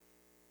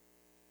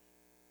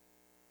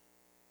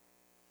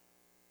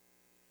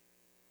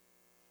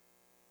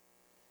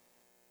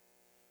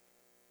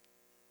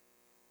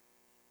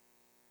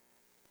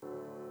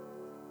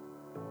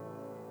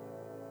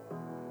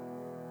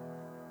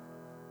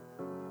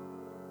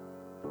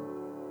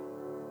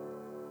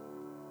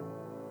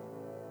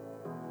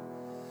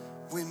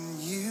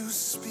When you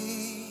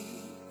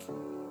speak,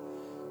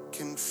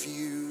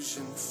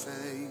 confusion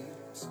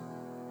fades.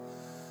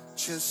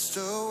 Just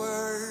a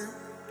word,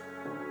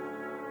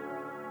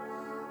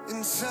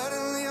 and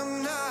suddenly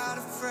I'm not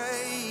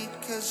afraid,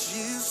 'cause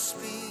you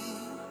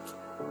speak,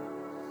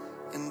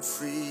 and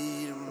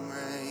freedom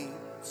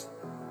reigns.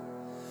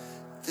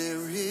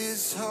 There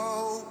is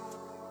hope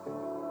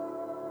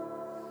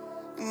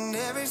in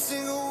every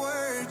single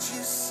word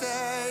you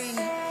say.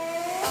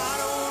 I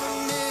don't wanna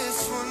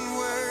miss one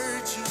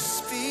word you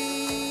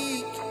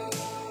speak,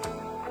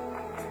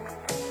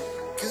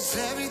 'cause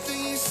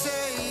everything you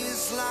say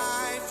is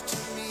life to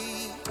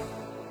me.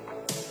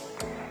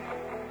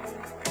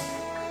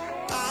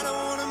 I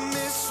don't wanna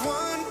miss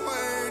one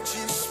word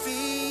you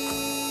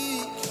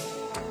speak.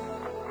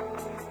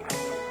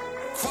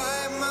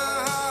 Quiet my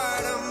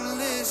heart, I'm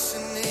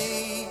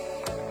listening.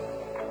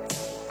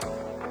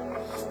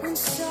 When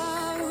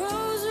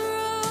sorrows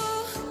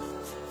roll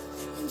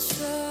and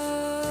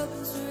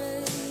troubles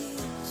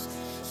rage,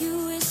 you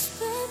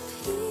whisper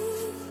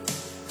peace.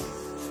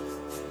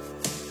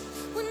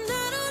 When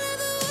I don't have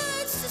the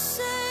words to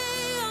say,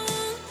 I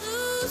won't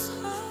lose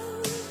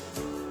hope.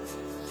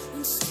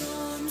 When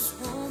storms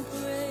won't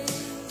break,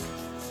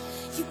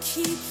 you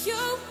keep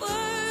your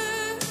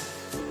word.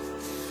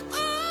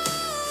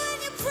 Oh,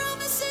 and your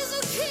promises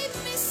will keep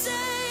me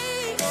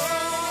safe.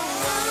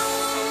 Oh, I don't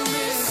wanna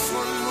miss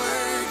one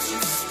word you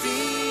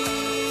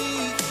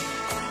speak,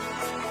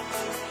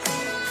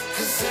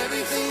 'cause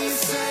everything you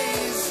say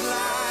is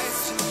life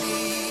to me.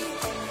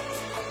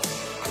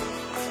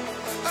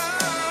 Oh,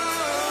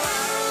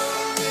 I don't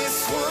wanna miss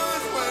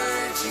one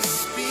word you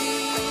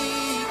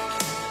speak.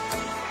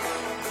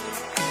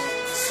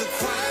 So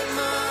quiet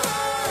my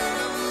heart,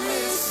 I'm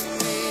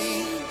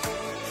listening.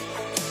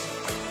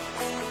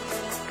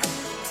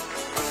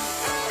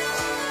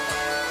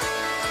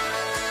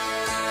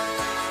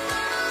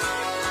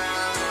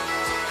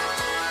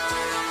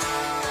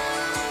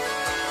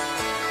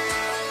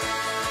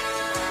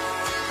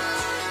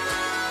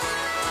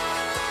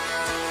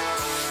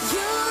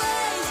 Your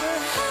ways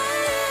are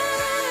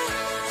higher.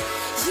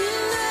 You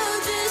know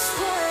just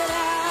what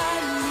I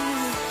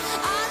need.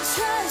 I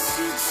trust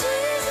you,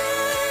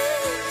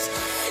 Jesus.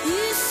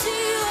 You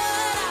see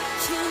what I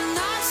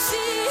cannot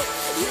see.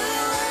 Your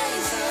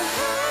ways are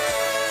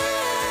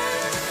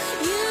higher.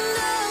 You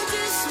know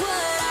just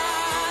what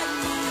I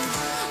need.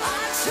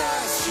 I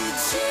trust you,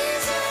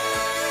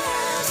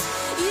 Jesus.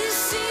 You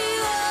see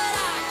what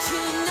I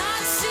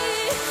cannot see.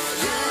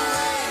 Your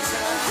ways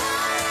are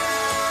higher.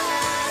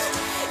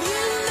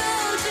 You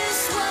know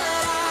just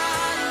what I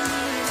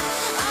need.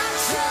 I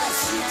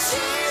trust you,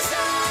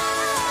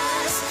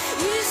 Jesus.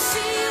 You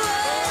see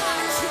what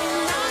I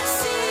cannot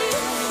see.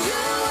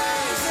 Your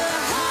ways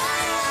are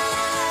higher.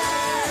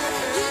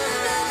 You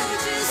know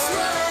just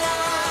what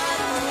I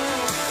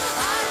need.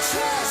 I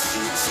trust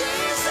you,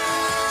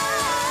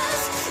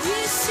 Jesus.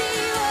 You see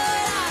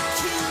what I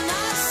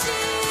cannot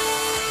see.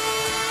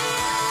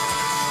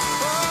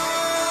 Oh,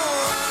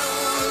 I don't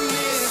wanna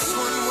miss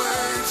one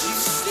word you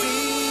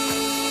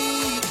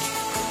speak,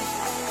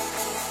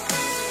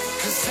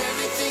 'cause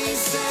everything you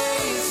say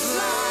is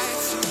life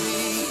to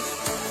me.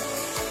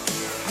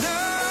 No,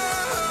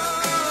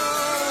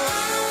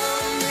 I don't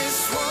wanna miss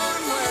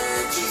one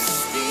word you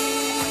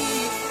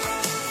speak.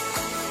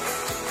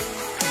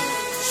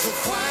 So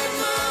quiet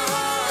my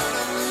heart,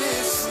 I'm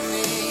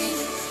listening.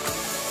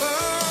 Oh,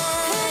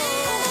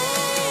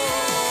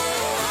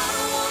 I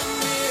don't wanna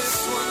miss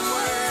one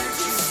word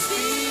you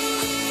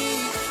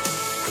speak,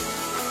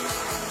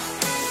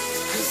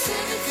 'cause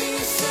everything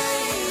you say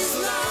is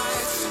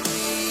life to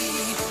me.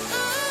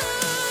 Oh,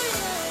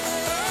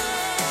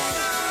 yeah.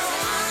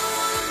 I don't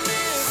wanna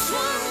miss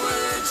one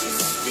word you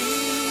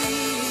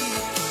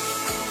speak.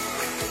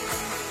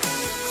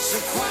 So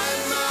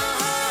quiet my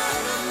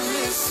heart, I'm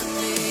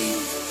listening.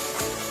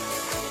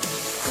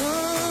 Oh,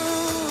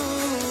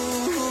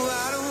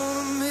 I don't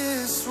wanna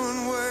miss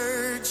one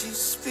word you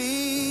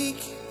speak,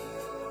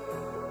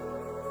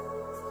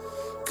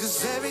 'cause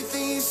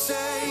everything you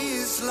say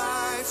is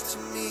life to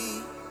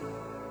me.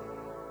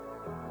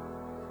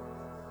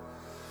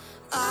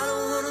 I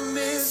don't wanna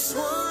miss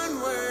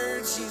one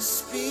word you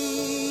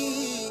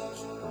speak.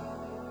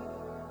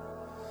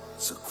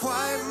 So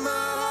quiet my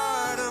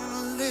heart,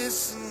 I'm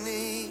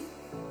listening.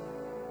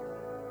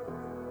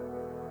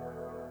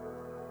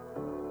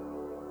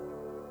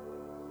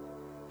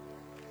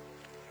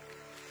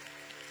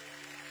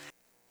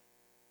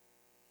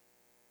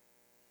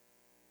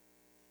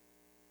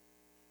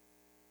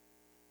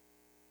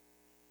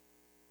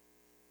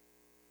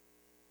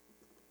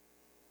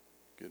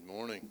 Good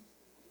morning.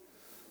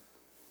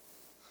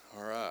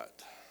 All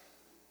right.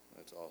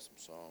 That's an awesome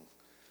song.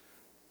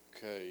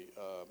 Okay,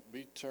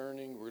 be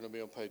turning. We're going to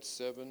be on page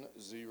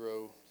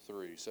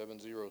 703.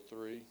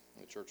 703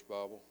 in the church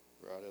Bible,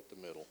 right at the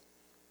middle.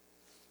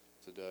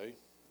 Today,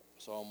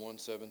 Psalm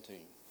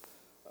 117.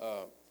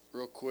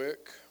 Real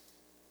quick,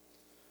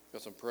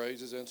 got some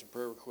praises and some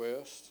prayer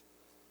requests.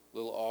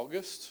 Little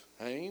August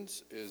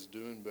Haynes is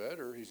doing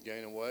better. He's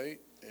gaining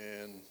weight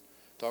and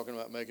talking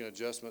about making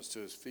adjustments to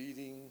his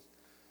feeding,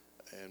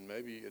 and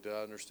maybe, did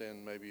I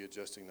understand, maybe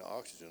adjusting the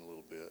oxygen a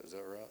little bit. Is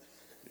that right?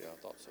 Yeah, I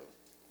thought so.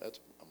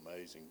 That's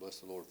amazing. Bless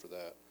the Lord for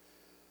that.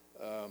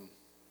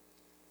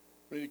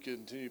 We need to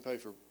continue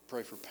to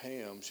pray for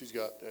Pam. She's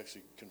got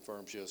actually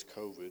confirmed she has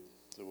COVID,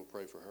 so we'll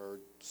pray for her.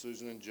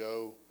 Susan and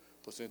Joe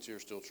Placencia are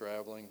still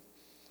traveling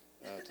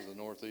to the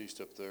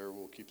northeast up there.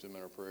 We'll keep them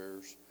in our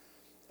prayers.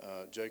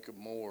 Jacob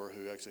Moore,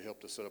 who actually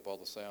helped us set up all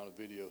the sound and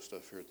video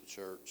stuff here at the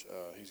church,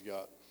 he's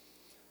got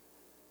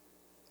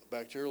a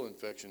bacterial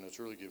infection that's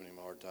really giving him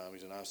a hard time.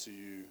 He's in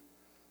ICU,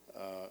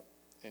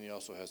 and he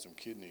also has some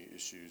kidney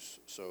issues,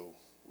 so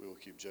we will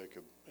keep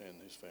Jacob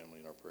and his family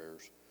in our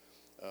prayers.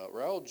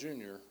 Raul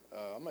Jr.,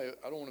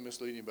 I don't want to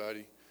mislead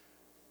anybody.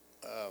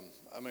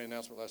 I made an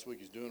announcement last week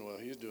he's doing well.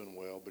 He is doing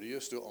well, but he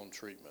is still on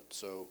treatment.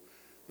 So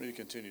we need to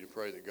continue to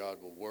pray that God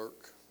will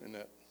work in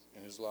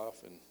his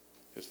life and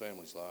his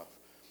family's life.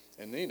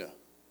 And Nina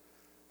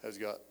has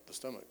got the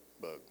stomach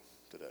bug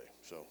today,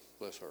 so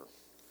bless her.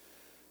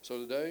 So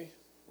today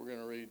we're going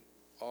to read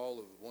all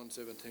of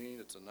 117.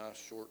 It's a nice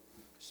short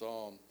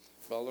psalm.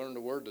 But I learned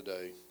a word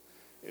today.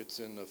 It's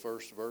in the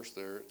first verse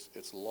there.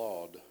 It's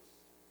laud.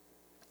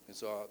 And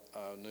so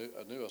I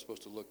knew I was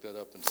supposed to look that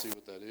up and see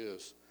what that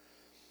is.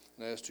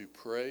 And that is to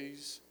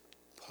praise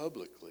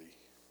publicly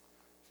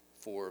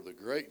for the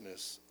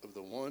greatness of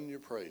the one you're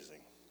praising.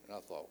 And I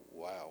thought,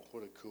 wow,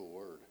 what a cool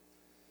word.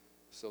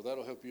 So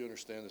that'll help you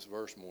understand this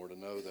verse more, to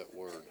know that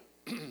word.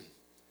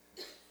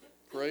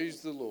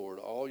 Praise the Lord,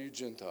 all you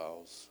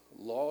Gentiles.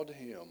 Laud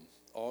him,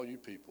 all you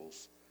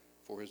peoples.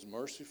 For his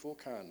merciful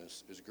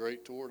kindness is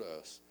great toward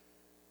us,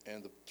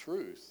 and the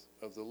truth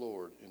of the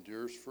Lord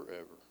endures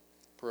forever.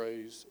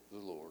 Praise the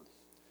Lord.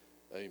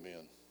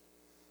 Amen.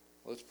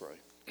 Let's pray.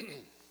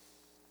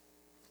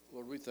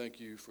 Lord, we thank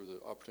you for the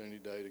opportunity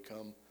today to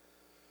come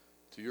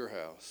to your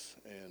house.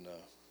 And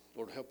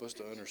Lord, help us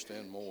to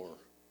understand more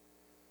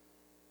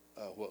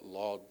what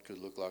laud could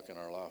look like in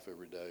our life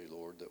every day,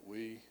 Lord, that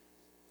we,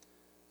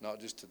 not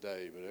just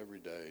today, but every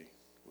day,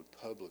 would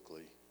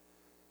publicly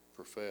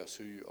profess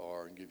who you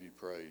are and give you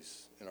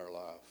praise in our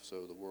life,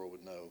 so the world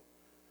would know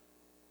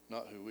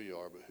not who we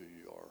are, but who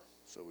you are.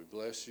 So we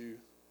bless you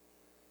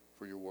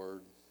for your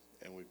word,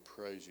 and we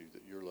praise you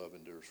that your love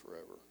endures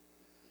forever.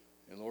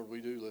 And Lord, we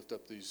do lift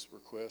up these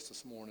requests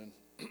this morning.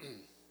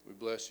 We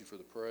bless you for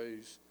the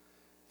praise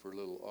for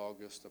little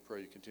August. I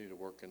pray you continue to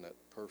work in that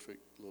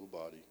perfect little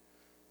body,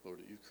 Lord,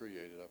 that you've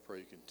created. I pray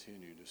you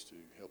continue just to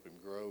help him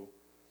grow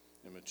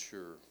and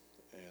mature.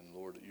 And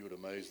Lord, that you would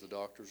amaze the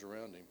doctors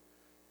around him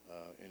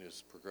in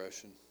his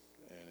progression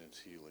and his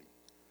healing.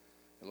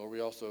 And Lord, we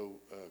also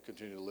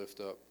continue to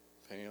lift up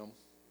Pam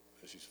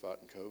as she's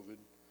fighting COVID,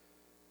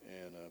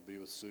 and be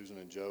with Susan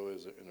and Joe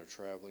as they're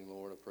traveling,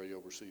 Lord. I pray you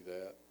oversee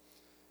that.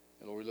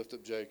 And Lord, we lift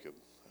up Jacob.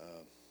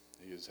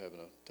 He is having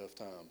a tough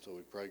time. So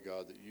we pray,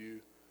 God, that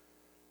you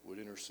would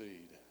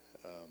intercede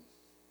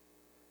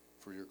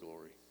for your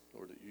glory.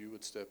 Lord, that you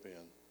would step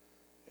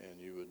in and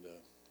you would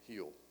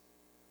heal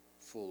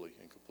fully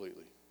and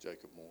completely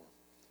Jacob Moore.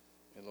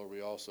 And Lord,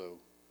 we also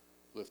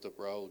lift up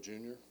Raul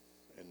Jr.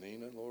 and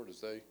Nina, Lord, as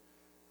they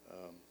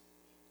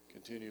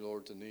continue,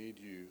 Lord, to need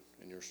you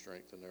and your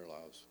strength in their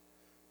lives.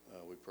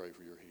 We pray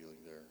for your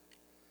healing there.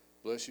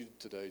 Bless you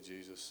today,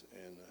 Jesus.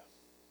 And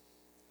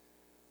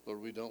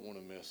Lord, we don't want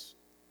to miss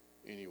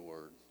any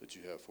word that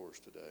you have for us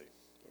today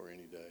or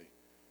any day.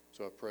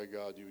 So I pray,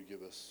 God, you would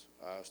give us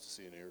eyes to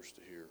see and ears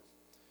to hear,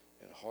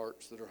 and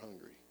hearts that are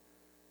hungry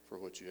for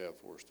what you have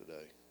for us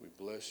today. We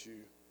bless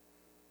you.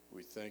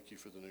 We thank you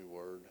for the new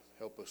word.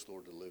 Help us,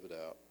 Lord, to live it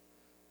out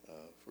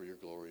for your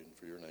glory and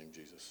for your name,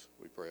 Jesus.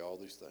 We pray all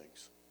these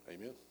things.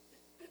 Amen.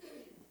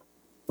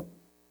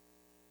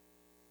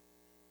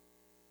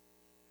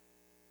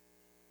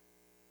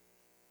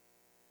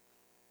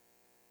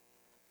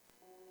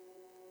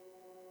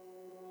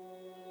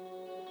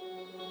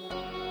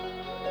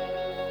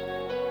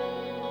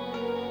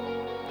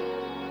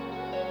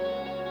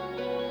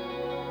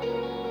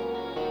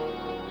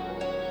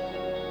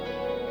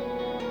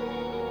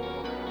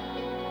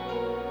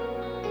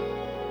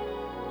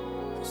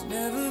 There's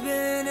never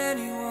been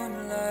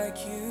anyone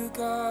like you,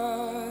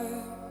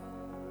 God.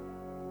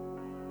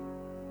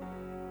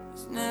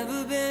 There's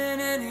never been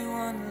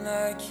anyone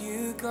like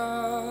you,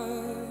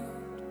 God.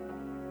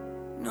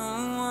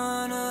 No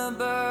one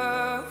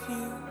above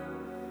you,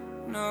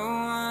 no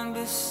one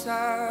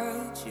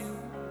beside you.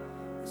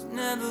 There's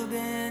never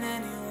been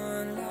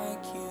anyone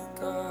like you,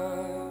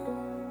 God.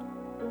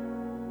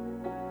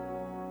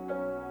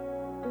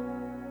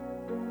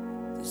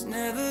 There's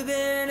never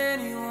been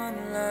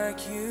anyone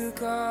like you,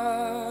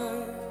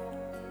 God.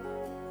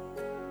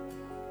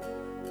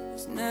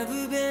 There's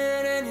never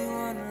been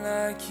anyone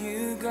like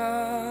you,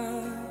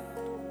 God.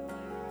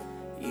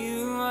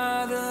 You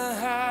are the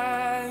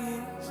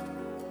highest,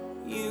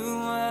 you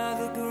are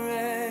the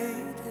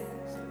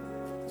greatest.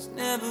 There's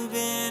never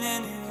been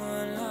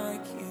anyone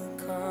like you,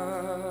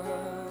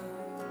 God.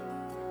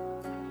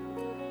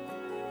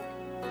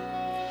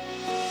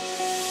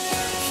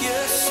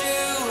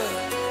 Yeshua,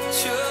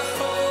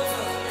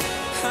 Jehovah,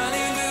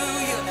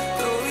 hallelujah.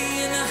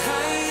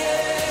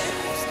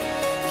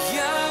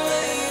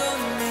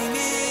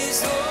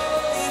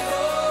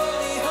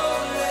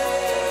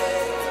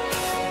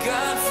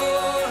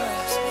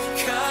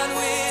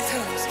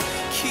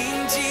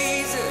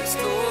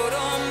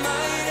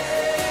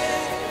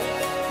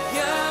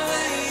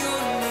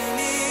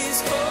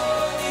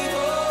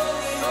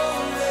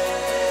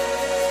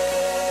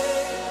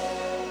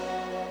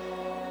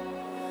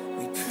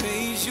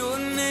 praise your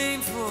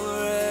name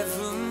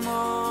forevermore.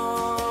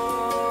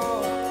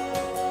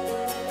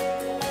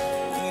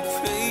 We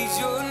praise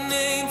your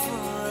name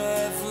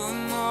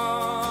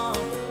forevermore.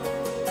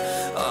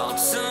 All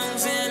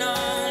tongues and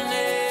all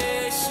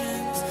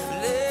nations,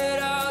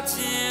 let all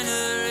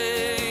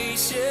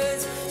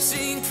generations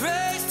sing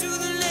praise to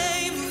the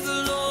name of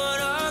the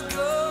Lord our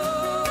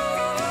God.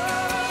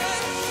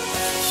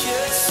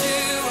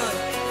 Yeshua,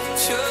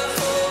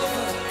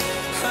 Jehovah,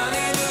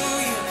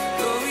 hallelujah,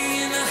 glory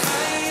in the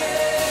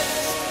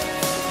highest.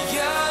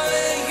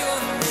 Yahweh, your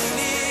name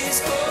is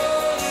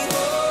holy,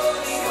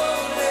 holy,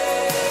 holy.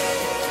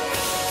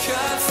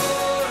 God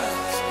for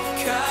us,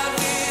 God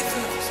with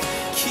us,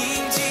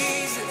 King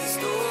Jesus,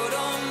 Lord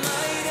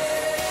Almighty.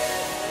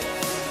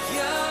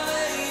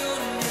 Yahweh, your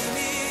name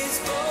is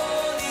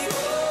holy,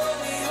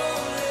 holy,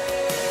 holy.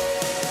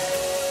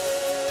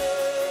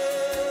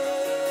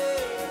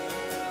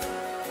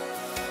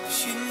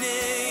 Your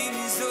name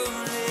is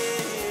holy.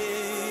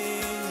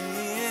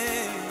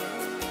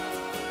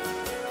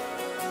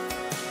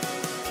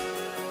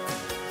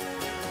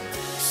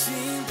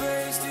 Sing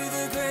praise to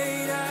the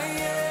great I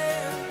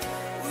am.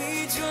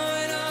 We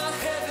join all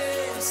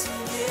heaven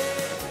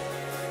singing.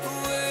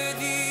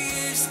 Worthy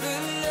is the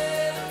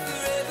Lamb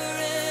forever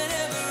and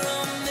ever.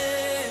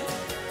 Amen.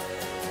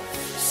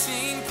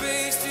 Sing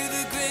praise to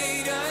the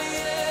great I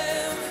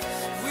am.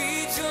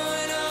 We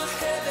join all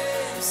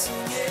heaven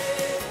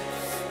singing.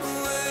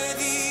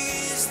 Worthy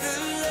is the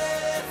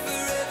Lamb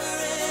forever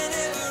and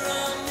ever.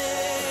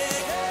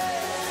 Amen.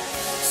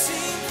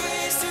 Sing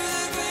praise to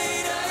the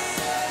great I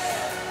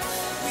am.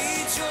 We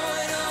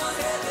join all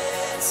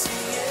heaven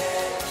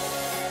singing.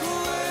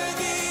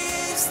 Worthy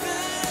is the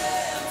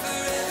Lamb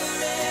forever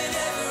and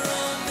ever.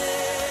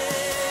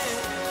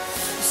 Amen.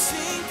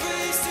 Sing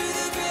praise to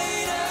the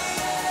great I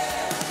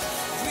am.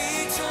 We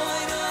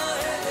join all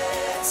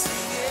heaven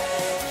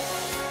singing.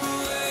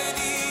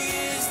 Worthy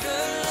is the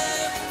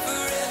Lamb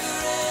forever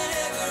and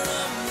ever.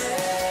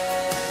 Amen.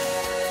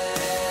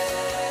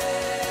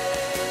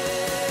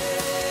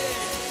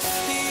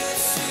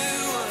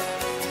 Yeshua,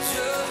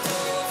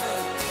 Jehovah,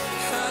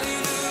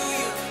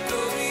 hallelujah,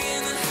 glory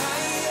in the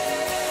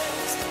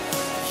highest.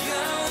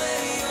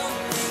 Yahweh, your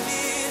name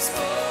is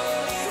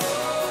holy,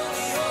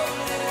 holy,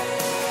 holy.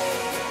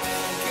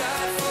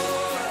 God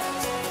for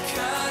us,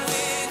 God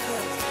with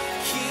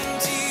us, King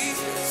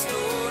Jesus,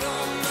 Lord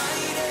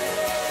Almighty.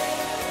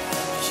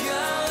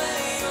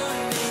 Yahweh, your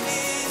name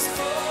is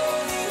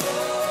holy,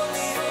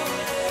 holy,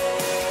 holy.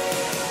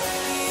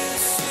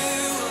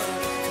 Yeshua,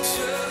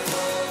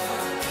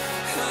 Jehovah,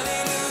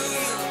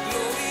 hallelujah,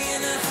 glory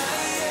in the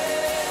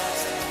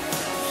highest.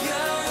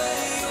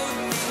 Yahweh, your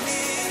name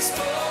is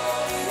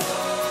holy,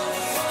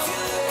 holy,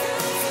 holy.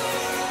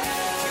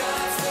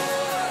 God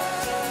for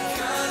us,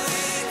 God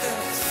with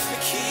us,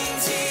 King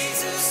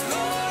Jesus,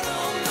 Lord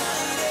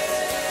Almighty.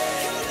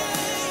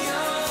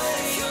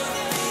 Yahweh, your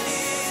name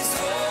is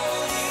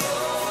holy,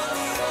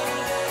 holy,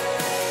 holy.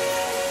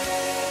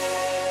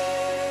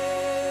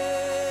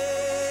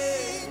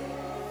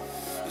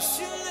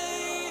 Your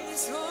name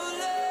is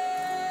holy.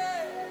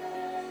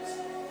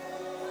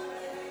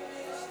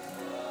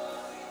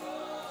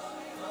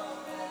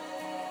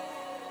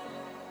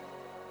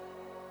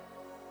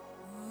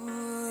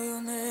 Ooh,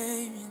 your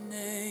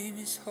name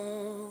is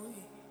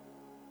holy.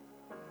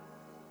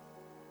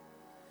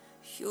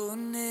 Your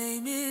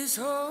name is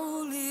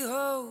holy,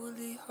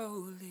 holy,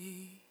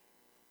 holy.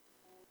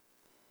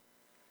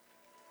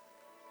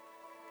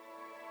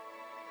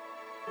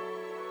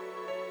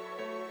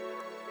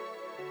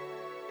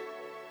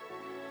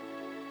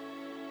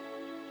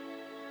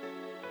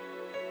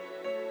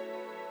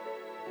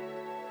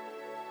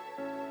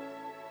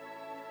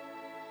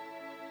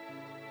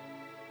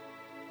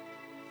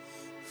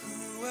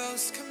 Who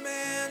else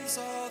commands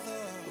all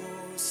the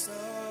hosts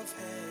of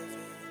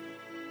heaven?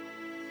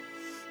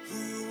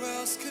 Who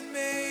else could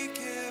make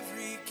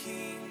every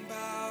king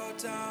bow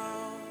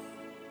down?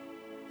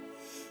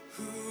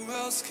 Who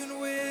else can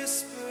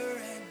whisper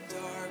and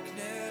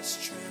darkness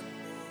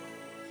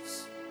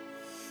trembles?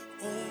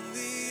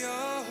 Only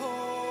a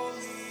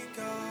holy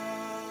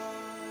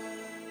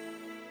God.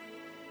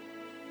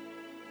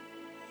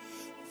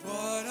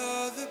 What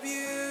other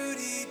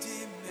beauty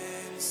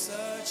demands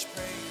such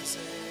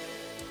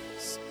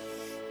praises?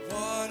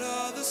 What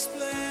other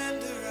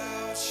splendor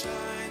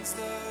outshines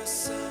the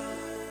sun?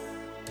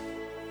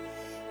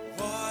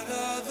 What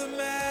other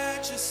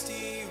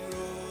majesty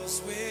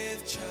rules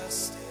with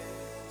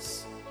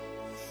justice?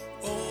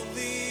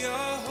 Only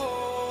a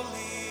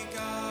holy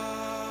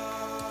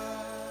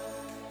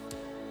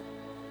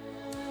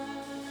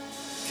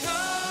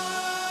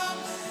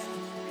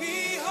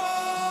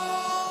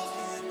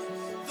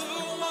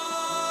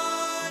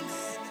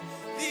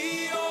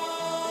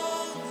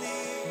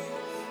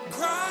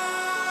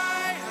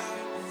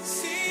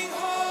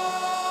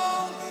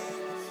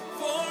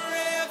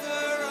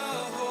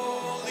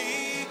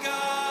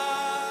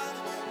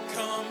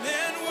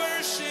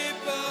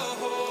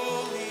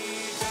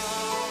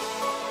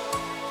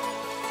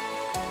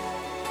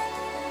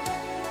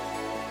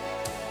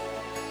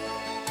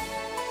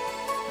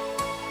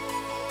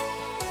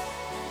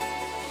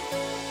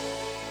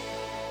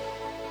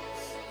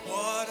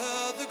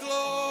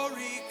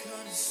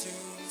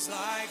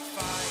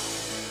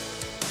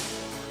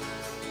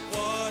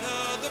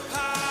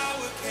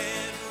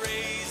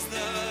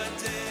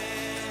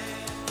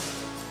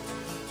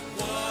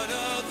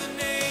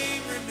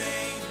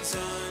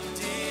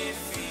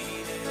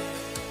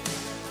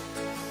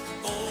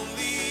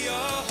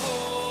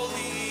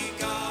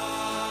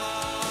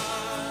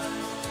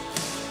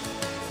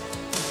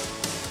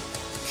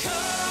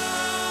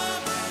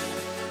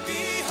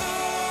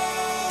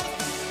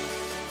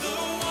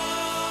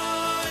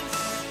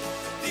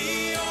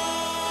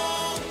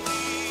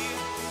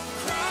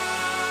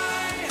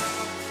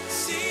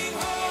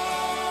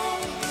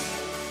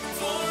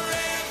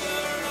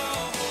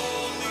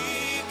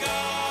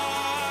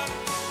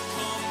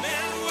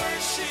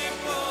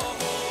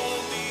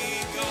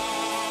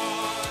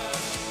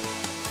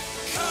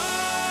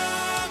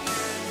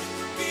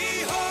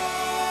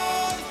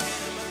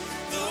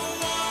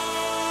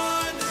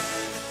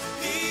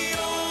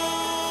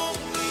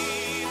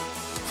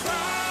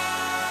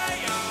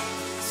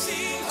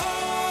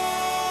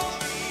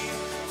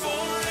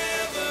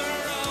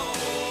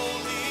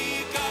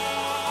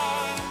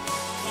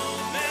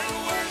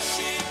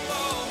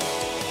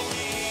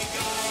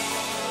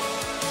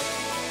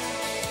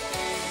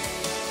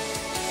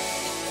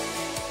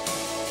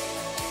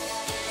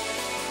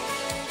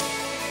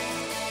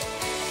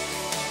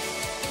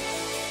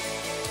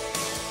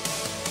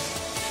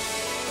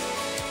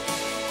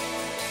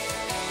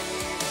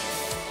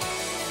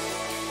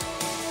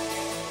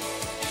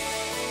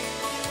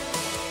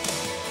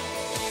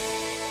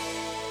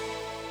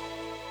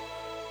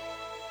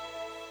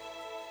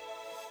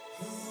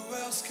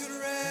else could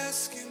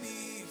rescue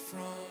me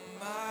from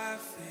my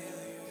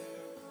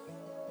failure?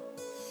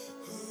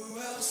 Who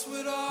else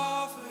would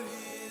offer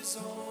his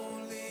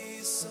only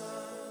son?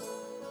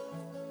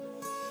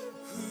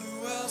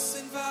 Who else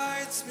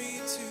invites me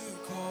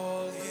to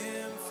call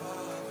him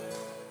Father?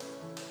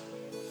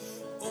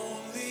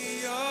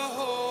 Only a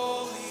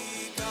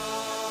holy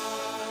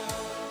God.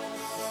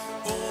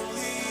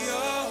 Only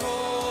a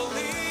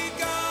holy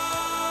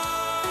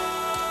God.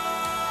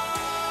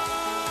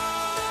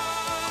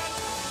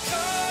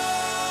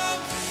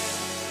 Come,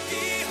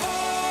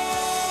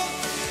 behold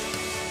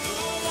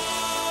the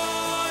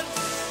one,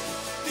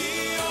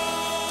 the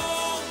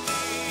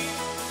only.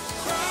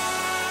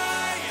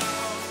 Cry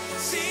out,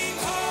 sing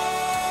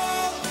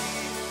holy,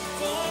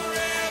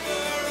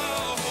 forever a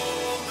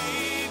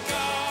holy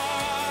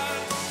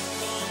God.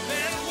 Come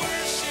and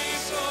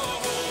worship the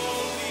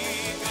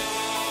holy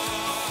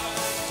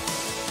God.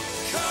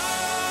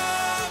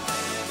 Come,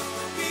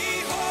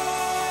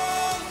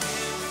 behold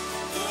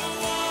the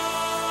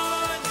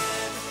one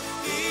and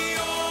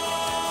the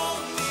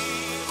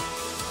only.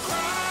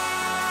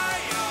 Cry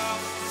out,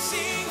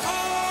 sing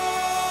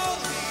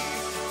holy,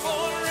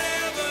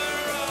 forever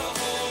a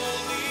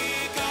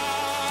holy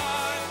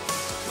God.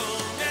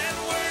 Come and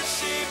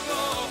worship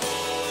the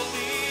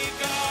holy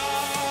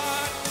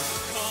God.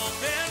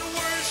 Come and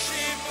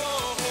worship the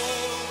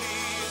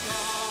holy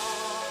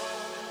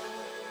God.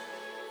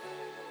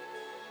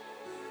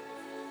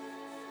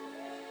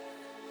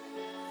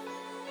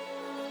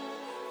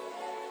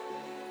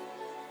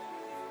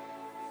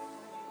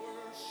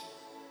 Worship,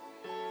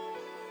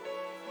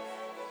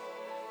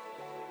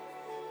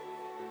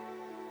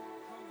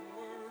 come and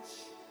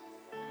worship.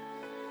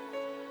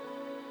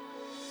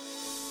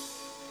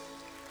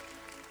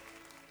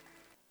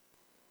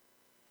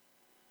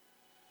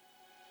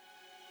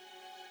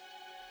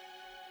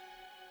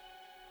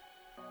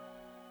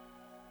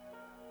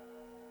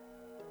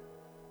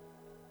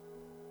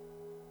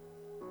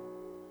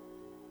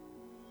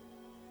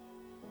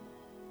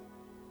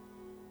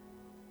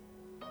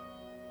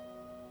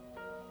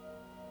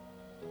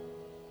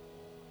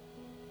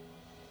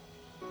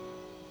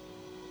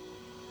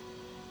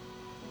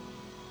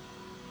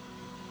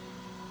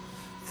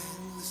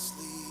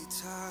 Endlessly,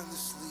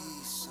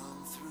 tirelessly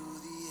sung through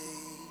the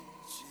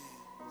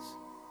ages.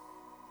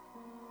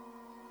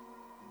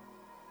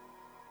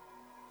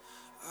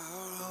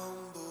 Our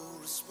humble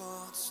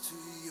response to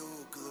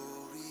your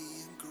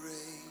glory and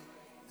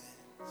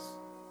greatness.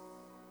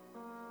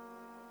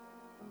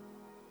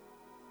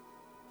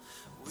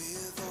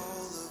 With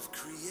all of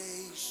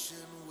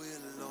creation, we're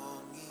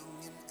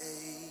longing and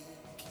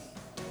aching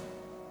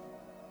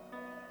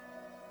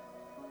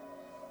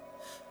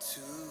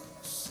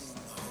to sing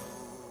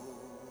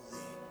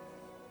holy,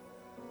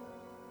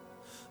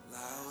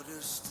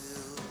 louder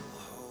still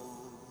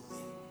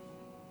holy.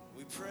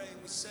 We pray,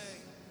 we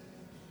sing.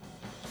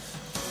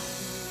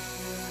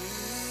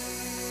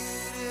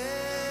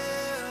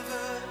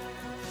 Ever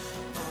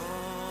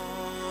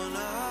on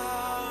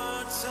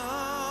our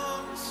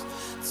tongues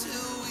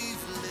till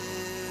we've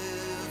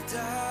lived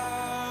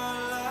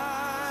our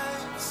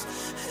lives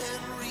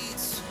and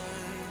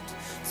returned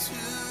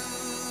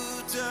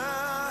to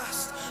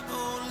dust,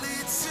 only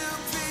to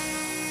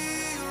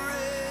be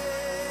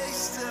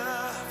raised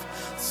up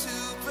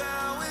to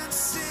bow and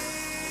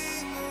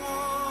sing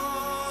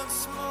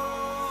once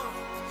more.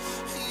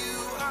 You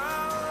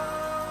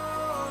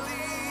are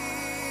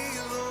holy,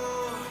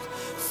 Lord,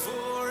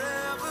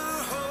 forever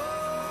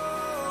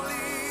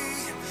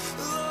holy,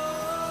 Lord.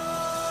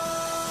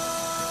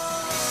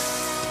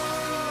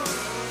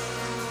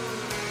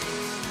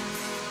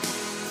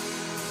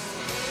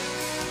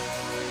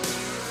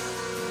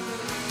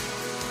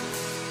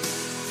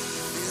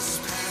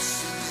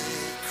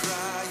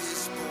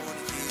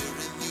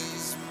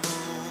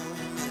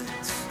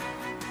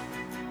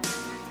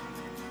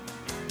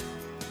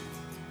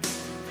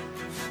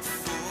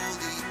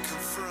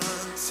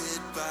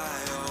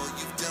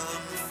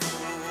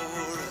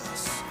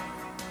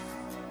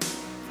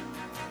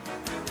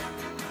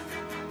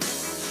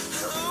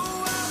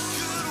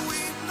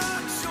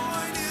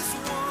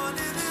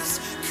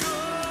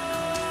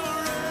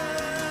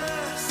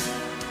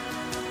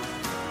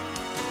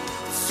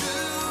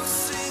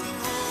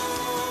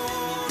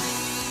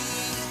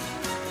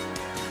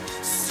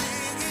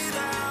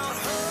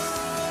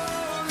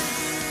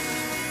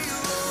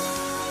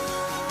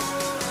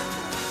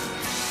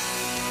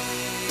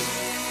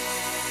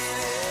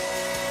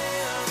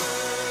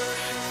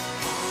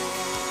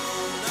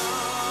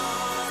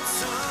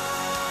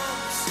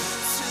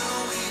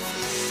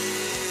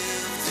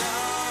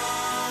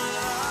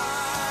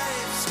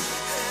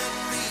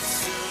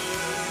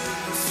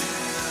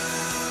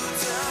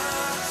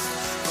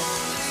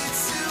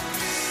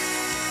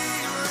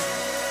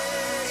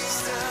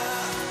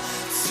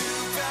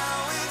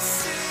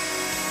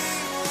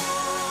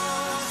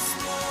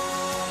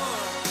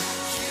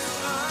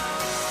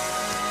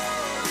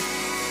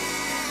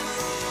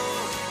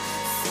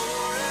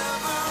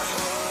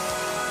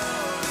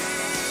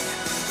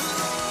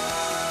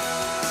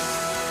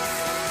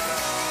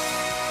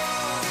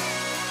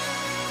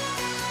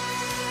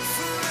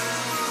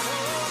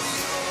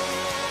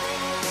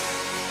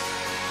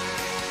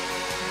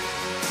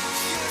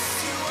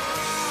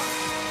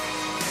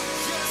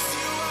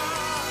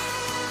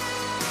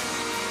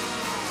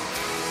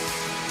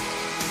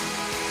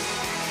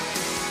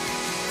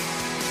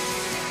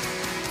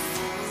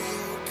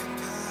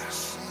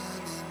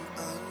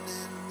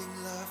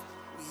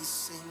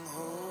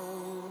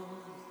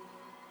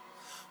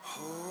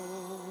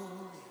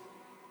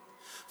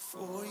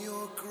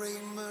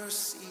 great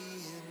mercy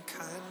and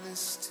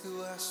kindness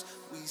to us.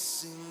 We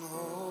sing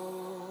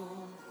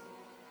holy,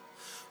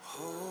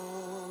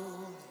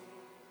 holy.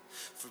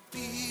 For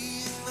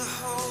being the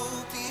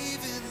hope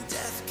even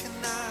death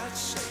cannot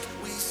shake.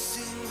 We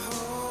sing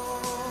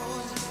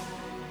holy,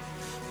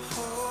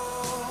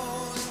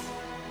 holy.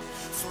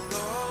 For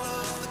all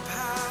of the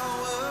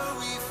power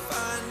we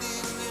find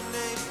in your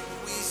name,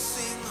 we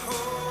sing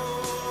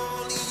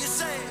holy. You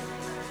say,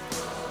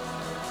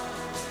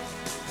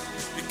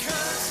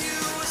 because you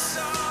are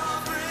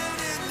sovereign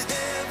in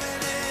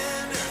heaven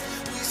and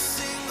earth, we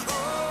sing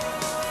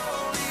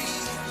holy,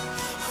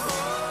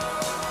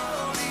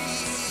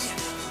 holy.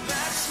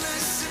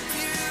 Matchless in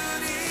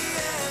beauty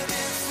and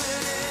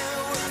infinite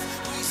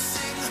worth, we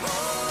sing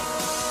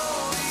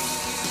holy,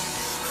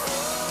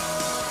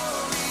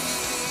 holy,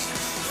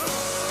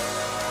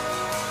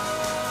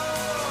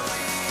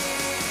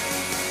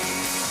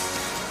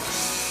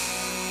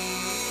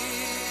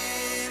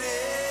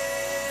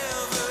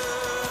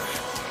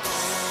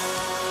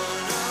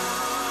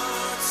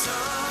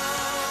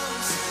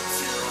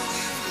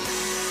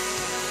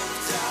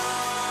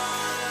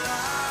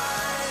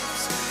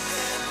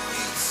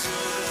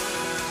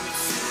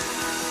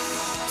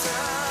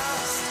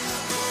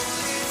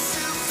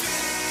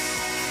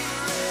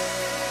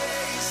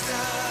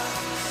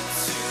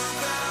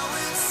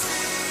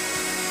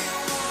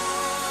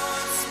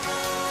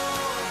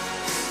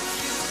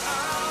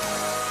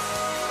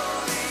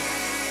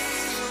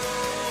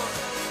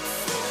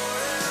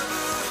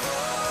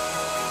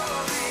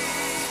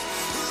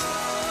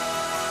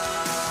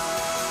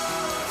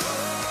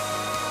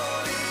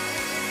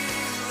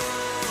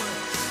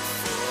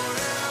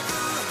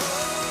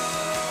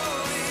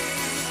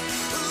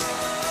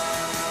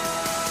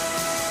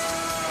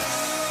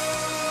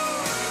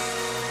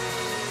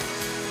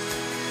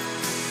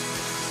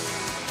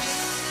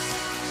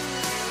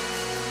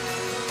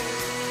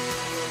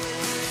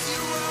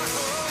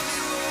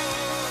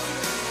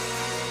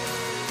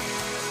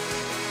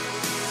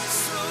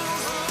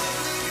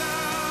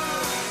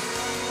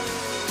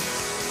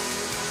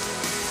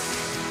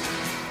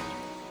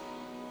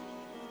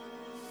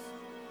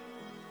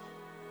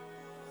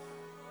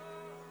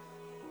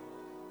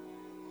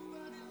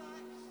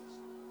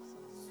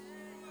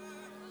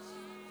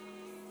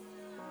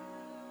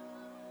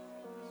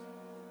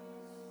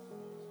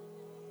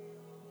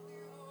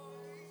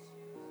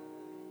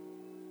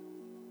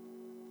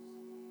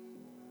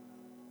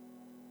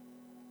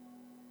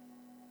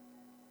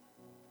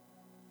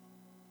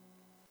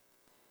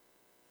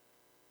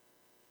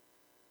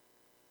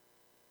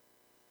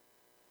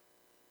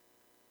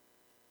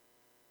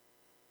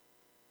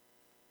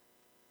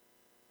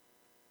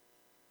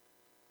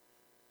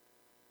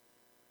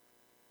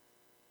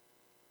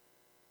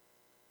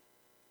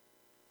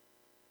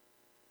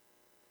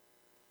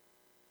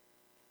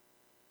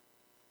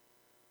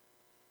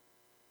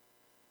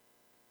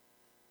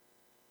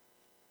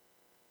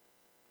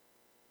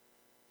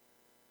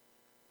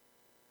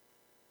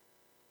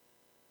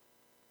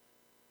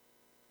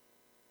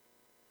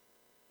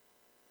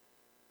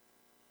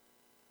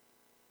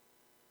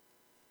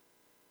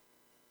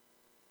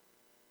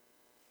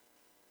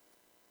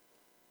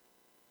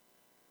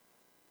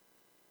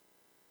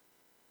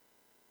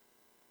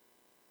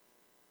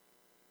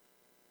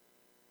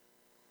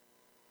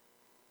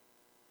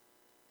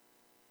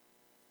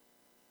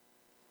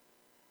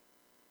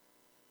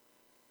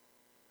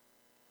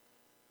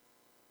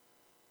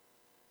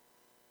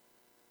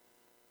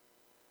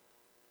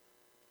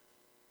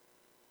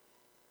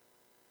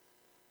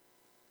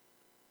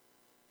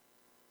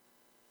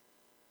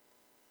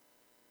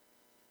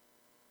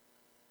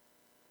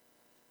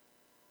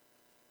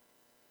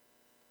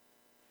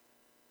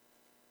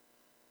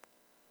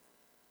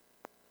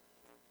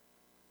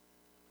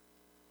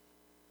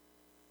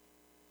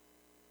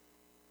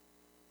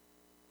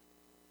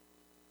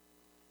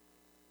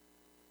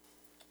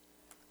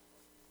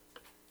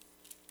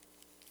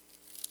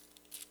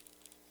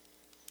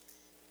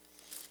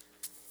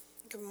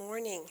 Good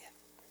morning.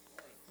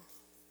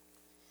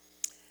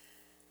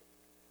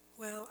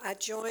 Well, I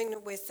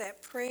join with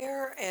that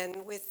prayer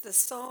and with the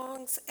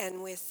songs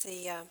and with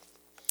the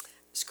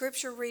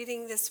scripture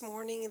reading this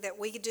morning that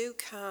we do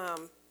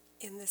come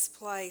in this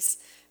place,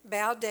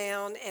 bow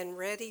down and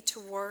ready to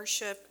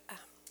worship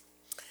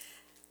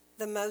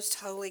the most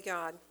holy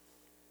God.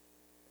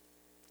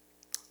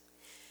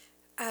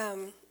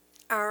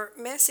 Our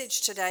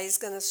message today is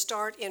going to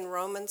start in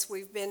Romans.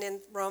 We've been in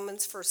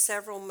Romans for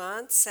several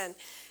months,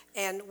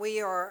 and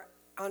we are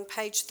on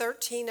page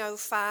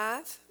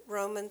 1305,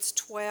 Romans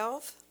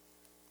 12.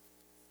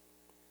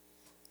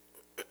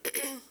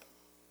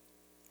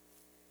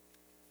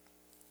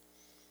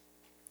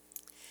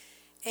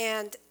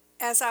 And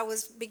as I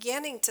was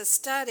beginning to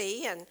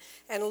study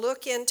and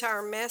look into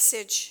our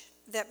message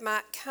that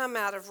might come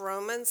out of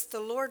Romans, the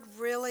Lord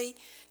really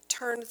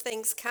turned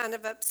things kind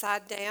of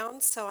upside down.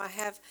 So I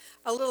have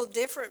a little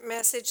different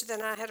message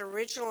than I had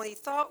originally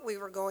thought we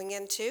were going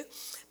into.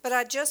 But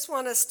I just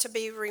want us to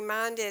be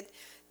reminded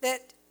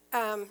that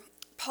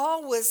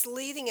Paul was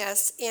leading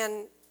us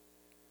in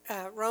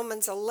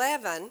Romans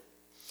 11,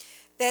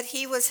 that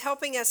he was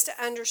helping us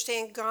to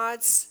understand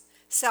God's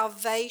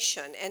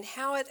salvation and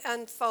how it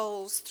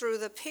unfolds through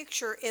the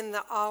picture in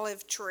the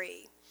olive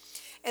tree.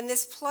 And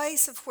this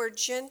place of where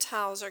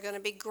Gentiles are going to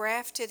be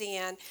grafted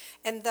in,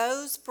 and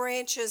those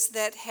branches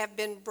that have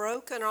been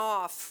broken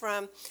off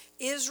from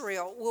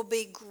Israel will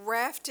be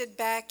grafted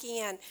back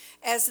in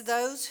as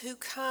those who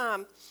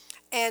come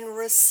and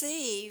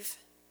receive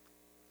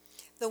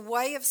the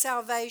way of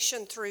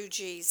salvation through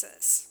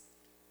Jesus.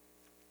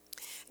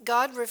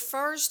 God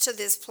refers to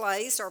this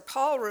place, or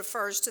Paul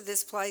refers to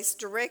this place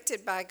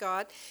directed by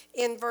God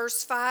in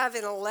verse 5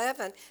 and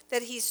 11,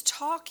 that he's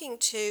talking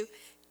to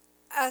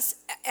us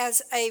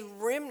as a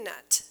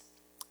remnant,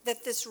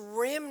 that this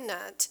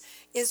remnant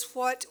is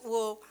what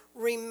will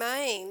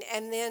remain,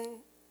 and then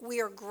we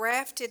are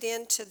grafted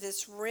into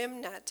this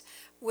remnant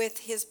with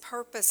his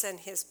purpose and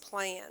his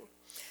plan.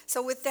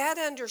 So with that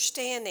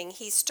understanding,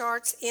 he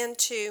starts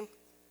into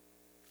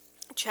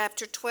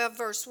chapter 12,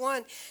 verse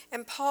 1,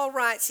 and Paul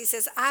writes, he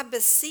says, I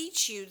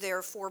beseech you,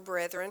 therefore,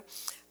 brethren,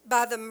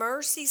 by the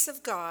mercies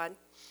of God,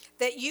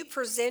 that you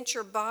present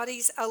your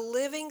bodies a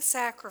living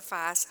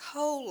sacrifice,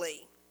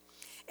 holy,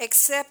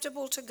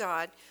 acceptable to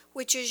God,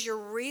 which is your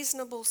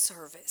reasonable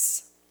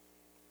service.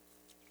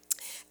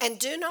 And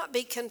do not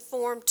be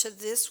conformed to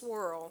this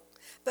world,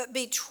 but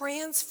be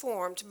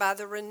transformed by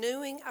the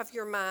renewing of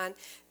your mind,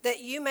 that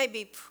you may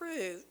be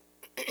proved,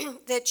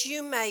 that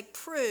you may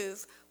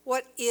prove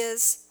what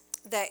is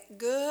that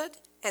good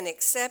and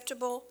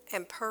acceptable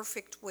and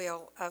perfect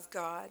will of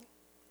God.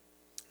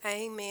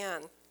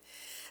 Amen.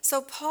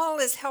 So Paul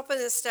is helping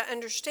us to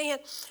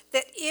understand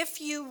that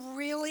if you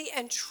really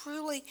and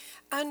truly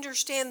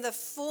understand the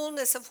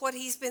fullness of what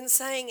he's been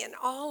saying in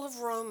all of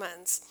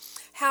Romans,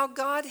 how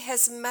God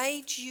has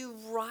made you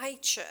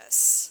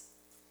righteous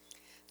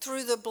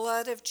through the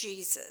blood of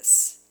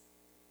Jesus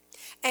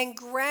and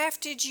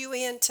grafted you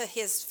into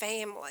his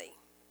family,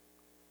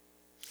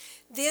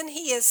 then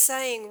he is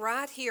saying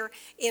right here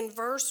in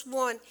verse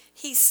 1,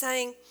 he's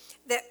saying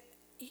that,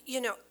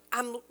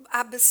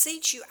 I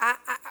beseech you, I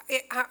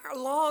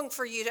long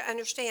for you to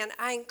understand.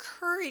 I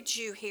encourage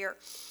you here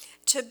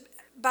to,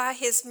 by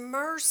his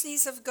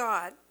mercies of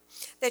God,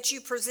 that you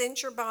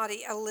present your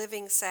body a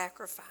living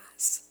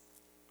sacrifice.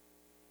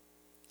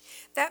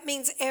 That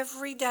means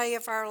every day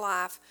of our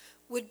life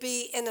would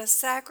be in a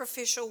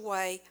sacrificial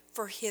way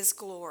for his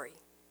glory.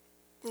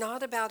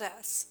 Not about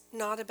us,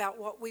 not about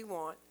what we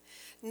want,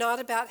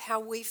 not about how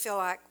we feel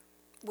like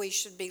we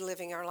should be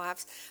living our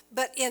lives,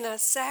 but in a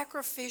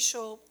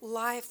sacrificial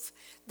life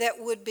that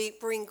would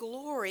bring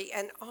glory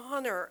and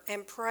honor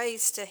and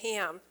praise to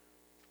him.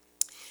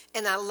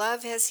 And I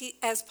love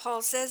as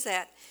Paul says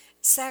that,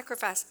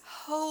 sacrifice,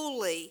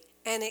 holy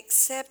and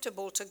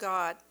acceptable to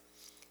God,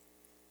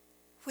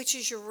 which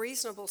is your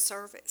reasonable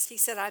service. He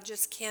said, I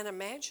just can't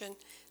imagine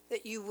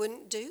that you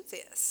wouldn't do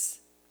this.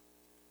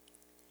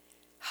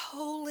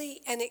 Holy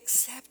and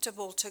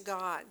acceptable to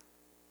God.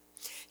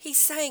 He's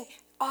saying,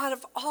 out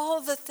of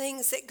all the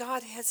things that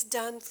God has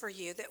done for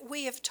you, that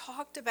we have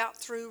talked about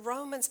through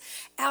Romans,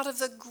 out of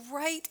the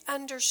great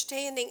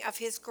understanding of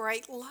his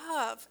great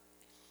love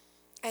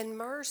and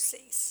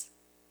mercies,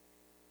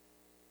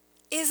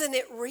 isn't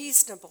it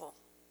reasonable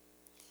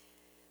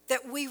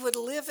that we would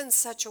live in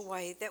such a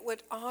way that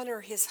would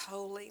honor his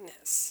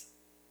holiness?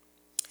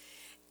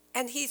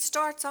 And he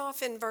starts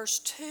off in verse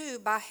 2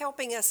 by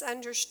helping us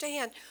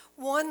understand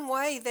one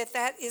way that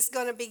that is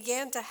going to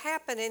begin to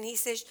happen. And he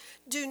says,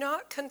 do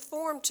not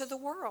conform to the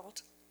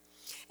world.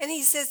 And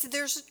he says,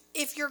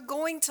 if you're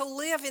going to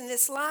live in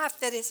this life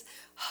that is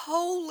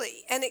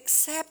holy and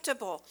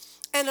acceptable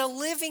and a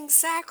living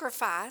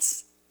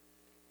sacrifice,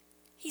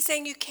 he's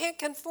saying you can't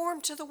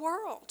conform to the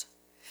world.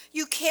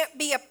 You can't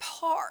be a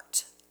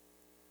part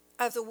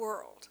of the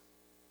world.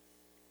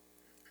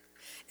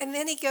 And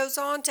then he goes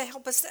on to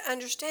help us to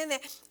understand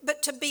that,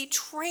 but to be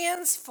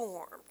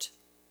transformed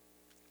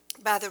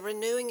by the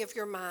renewing of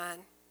your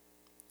mind.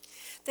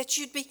 That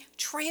you'd be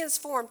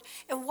transformed.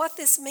 And what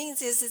this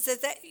means is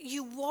that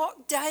you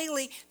walk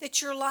daily,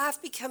 that your life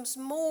becomes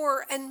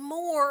more and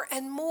more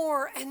and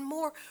more and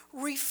more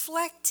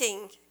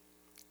reflecting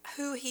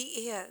who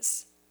he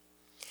is.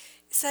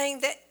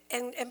 Saying that,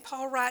 and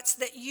Paul writes,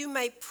 that you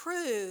may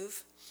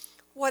prove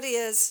what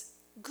is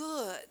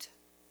good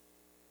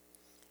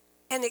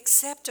and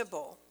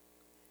acceptable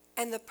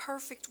and the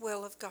perfect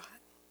will of God.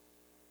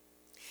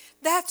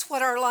 That's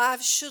what our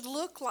lives should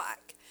look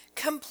like,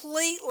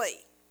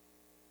 completely.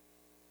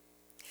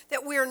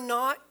 That we're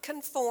not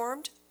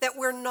conformed, that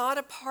we're not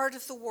a part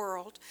of the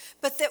world,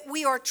 but that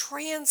we are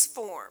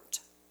transformed.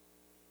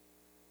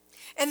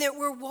 And that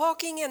we're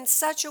walking in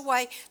such a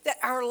way that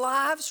our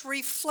lives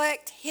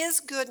reflect his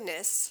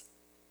goodness,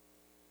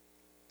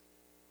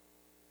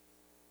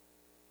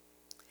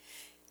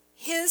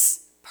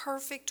 his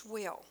perfect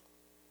will.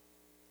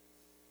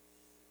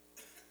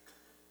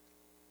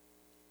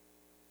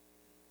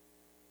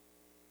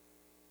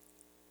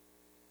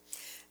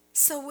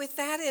 So, with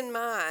that in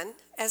mind,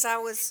 as I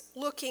was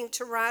looking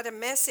to write a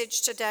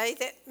message today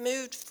that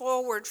moved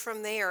forward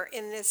from there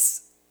in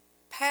this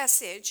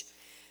passage,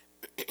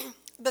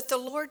 but the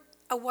Lord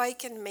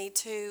awakened me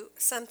to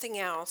something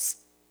else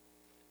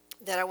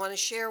that I want to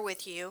share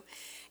with you.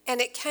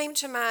 And it came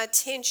to my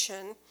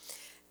attention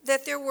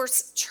that there were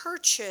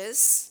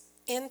churches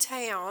in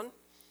town,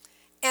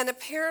 and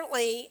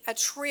apparently a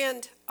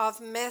trend of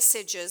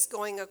messages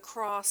going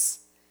across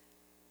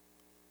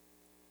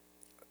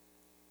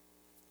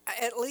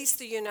at least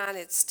the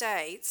United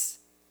States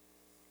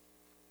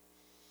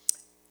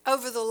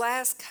over the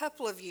last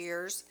couple of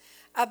years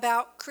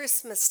about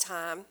Christmas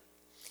time.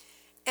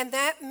 And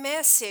that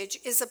message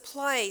is a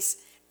place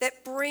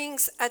that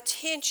brings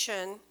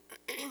attention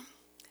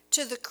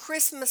to the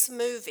Christmas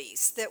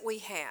movies that we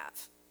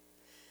have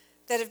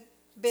that have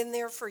been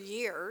there for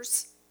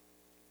years,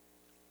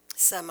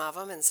 some of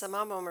them, and some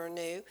of them are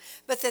new,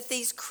 but that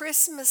these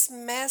Christmas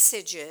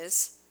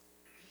messages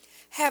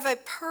have a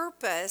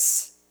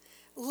purpose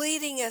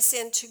leading us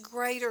into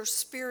greater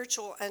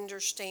spiritual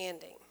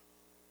understanding.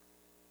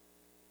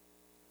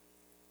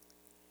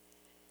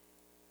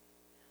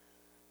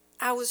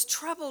 I was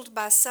troubled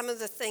by some of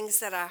the things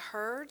that I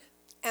heard,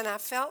 and I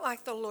felt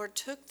like the Lord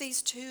took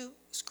these two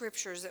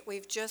scriptures that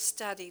we've just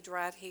studied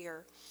right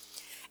here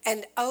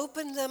and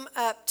opened them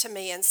up to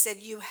me and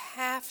said, you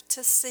have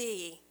to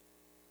see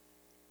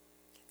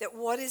that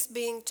what is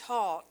being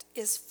taught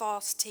is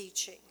false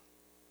teaching.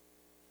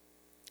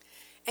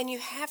 And you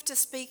have to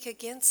speak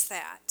against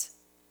that.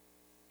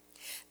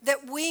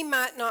 That we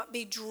might not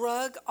be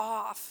drug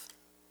off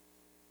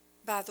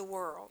by the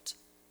world.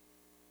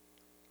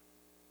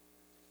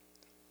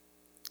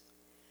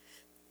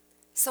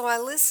 So I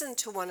listened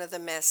to one of the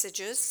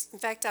messages. In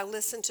fact, I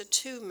listened to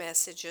two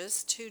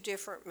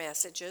different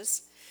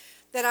messages,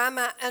 that I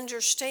might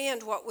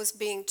understand what was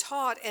being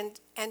taught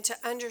and to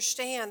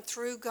understand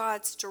through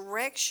God's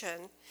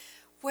direction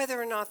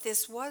whether or not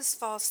this was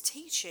false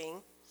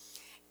teaching,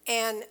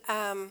 and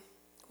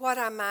what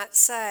I might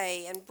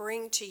say and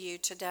bring to you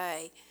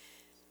today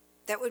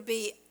that would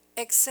be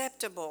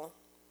acceptable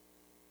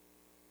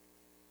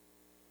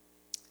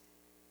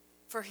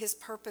for His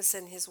purpose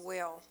and His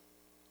will.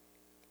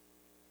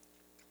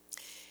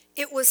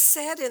 It was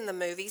said in the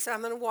movie, so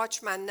I'm going to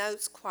watch my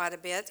notes quite a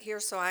bit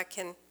here so I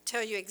can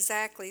tell you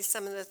exactly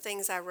some of the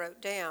things I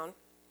wrote down.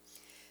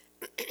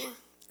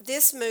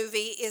 This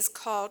movie is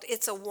called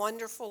It's a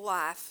Wonderful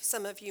Life.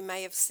 Some of you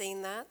may have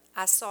seen that.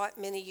 I saw it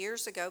many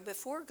years ago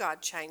before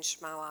God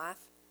changed my life.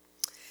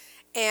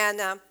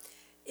 And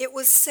it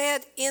was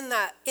said in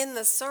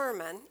the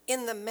sermon,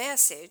 in the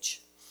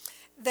message,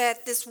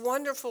 that this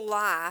wonderful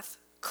life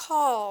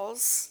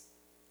calls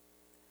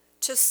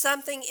to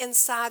something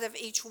inside of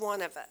each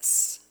one of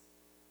us.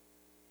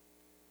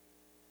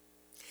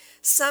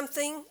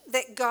 Something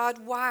that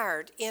God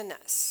wired in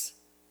us.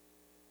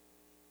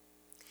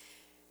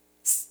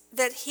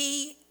 That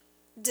He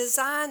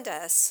designed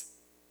us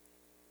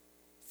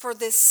for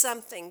this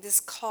something,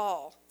 this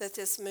call that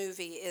this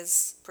movie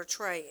is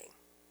portraying.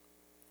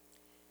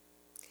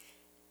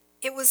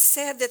 It was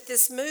said that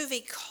this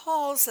movie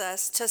calls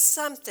us to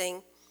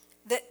something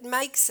that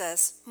makes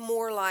us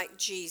more like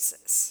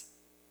Jesus.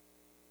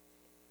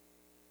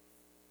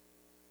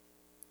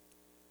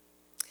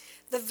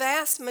 The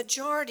vast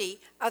majority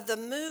of the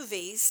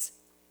movies,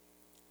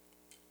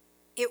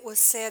 it was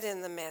said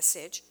in the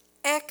message,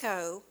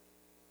 echo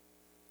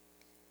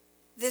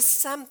this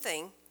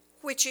something,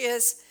 which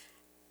is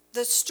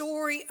the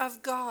story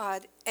of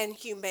God and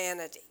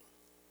humanity.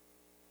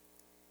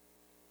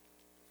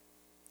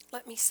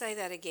 Let me say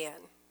that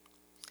again.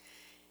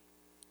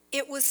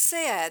 It was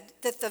said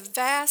that the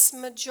vast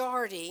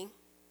majority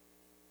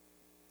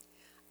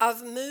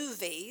of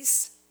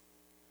movies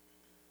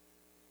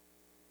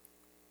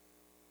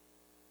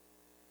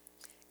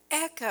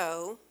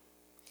echo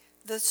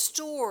the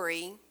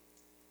story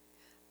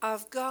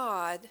of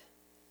God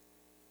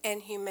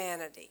and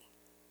humanity.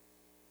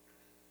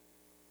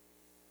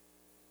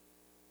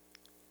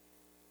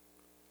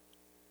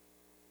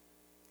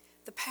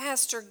 The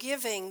pastor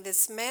giving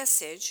this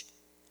message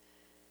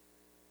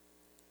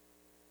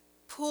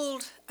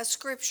pulled a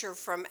scripture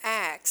from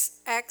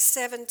Acts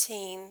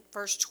 17,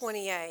 verse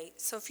 28.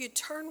 So if you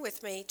turn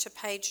with me to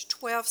page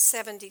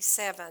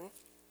 1277.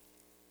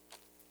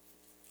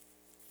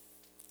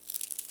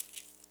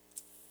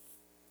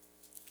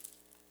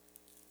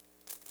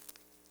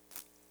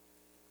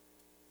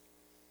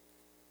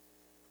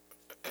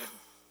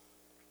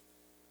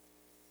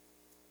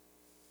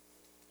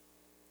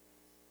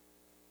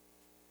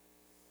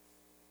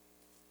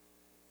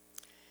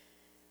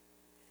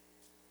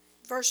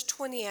 Verse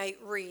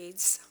 28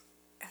 reads,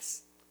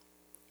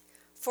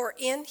 "For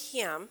in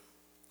Him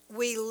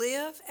we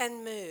live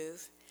and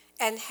move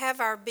and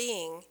have our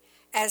being,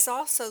 as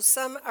also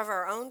some of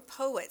our own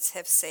poets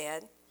have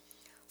said,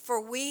 for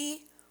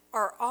we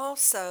are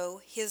also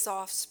His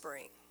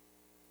offspring."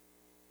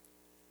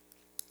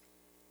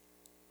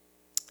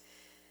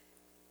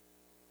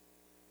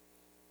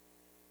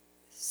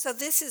 So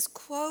this is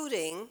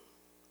quoting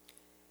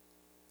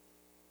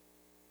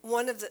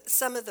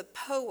some of the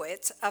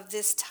poets of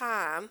this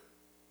time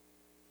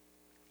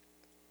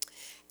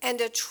and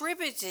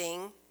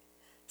attributing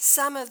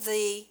some of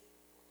the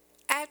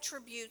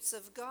attributes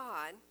of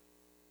God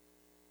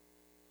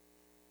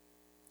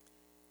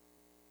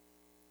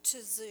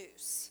to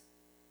Zeus.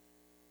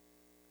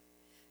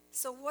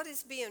 So what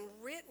is being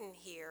written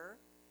here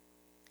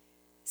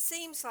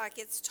seems like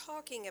it's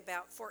talking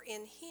about, for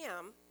in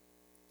him,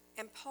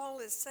 and Paul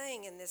is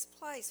saying in this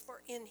place,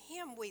 for in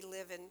him we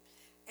live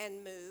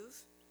and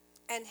move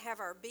and have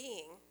our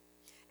being,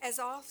 as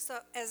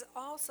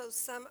also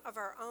some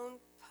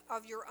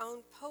of your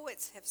own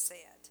poets have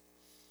said.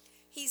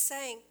 He's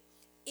saying,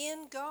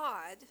 in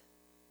God,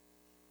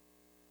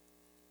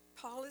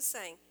 Paul is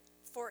saying,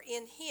 for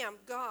in him,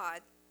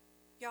 God,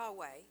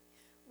 Yahweh,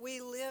 we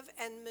live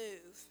and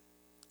move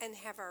and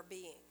have our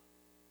being.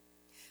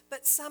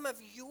 But some of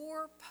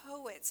your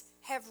poets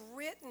have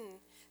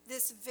written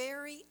this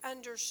very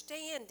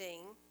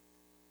understanding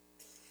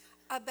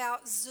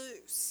about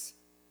Zeus.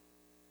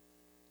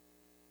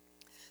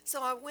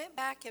 So I went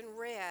back and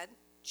read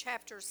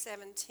chapter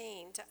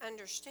 17 to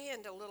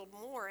understand a little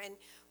more. And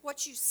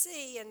what you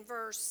see in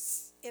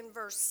verse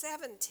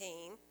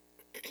 17,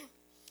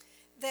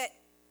 that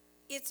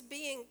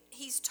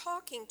he's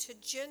talking to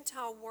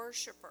Gentile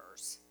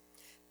worshipers,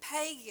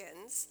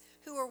 pagans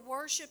who are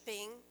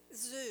worshiping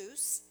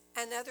Zeus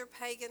and other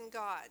pagan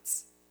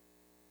gods.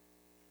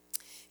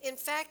 In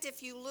fact,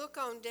 if you look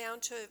on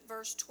down to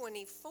verse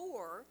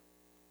 24,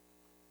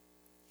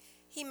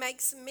 he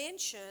makes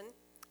mention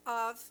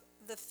of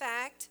the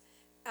fact,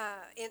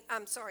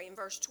 in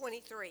verse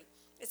 23,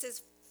 it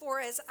says, for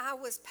as I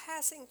was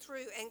passing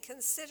through and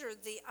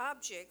considered the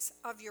objects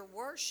of your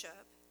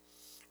worship,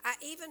 I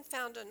even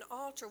found an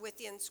altar with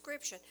the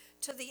inscription,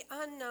 to the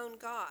unknown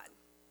God.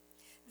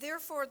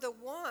 Therefore the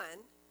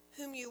one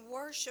whom you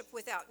worship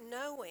without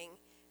knowing,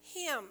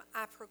 him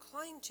I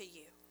proclaim to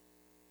you.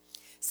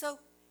 So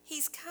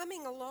he's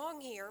coming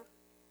along here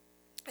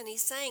and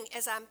he's saying,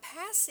 as I'm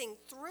passing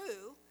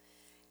through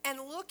and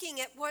looking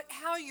at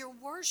how you're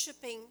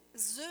worshiping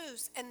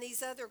Zeus and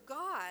these other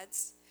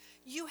gods,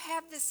 you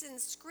have this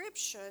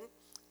inscription,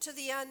 to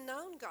the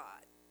unknown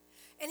God.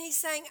 And he's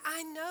saying,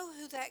 I know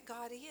who that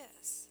God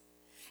is.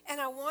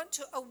 And I want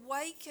to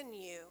awaken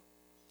you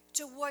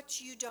to what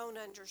you don't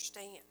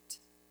understand.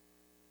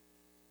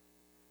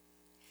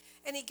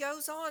 And he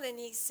goes on and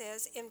he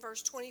says in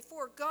verse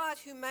 24, God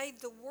who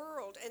made the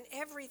world and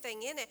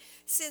everything in it,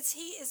 since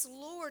he is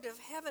Lord of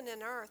heaven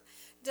and earth,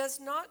 does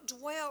not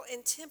dwell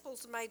in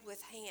temples made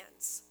with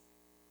hands.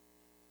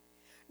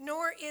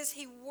 Nor is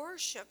he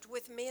worshipped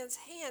with men's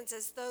hands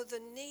as though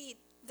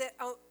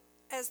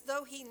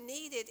he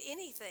needed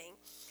anything,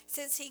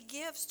 since he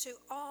gives to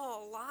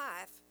all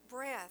life,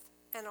 breath,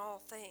 and all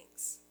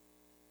things.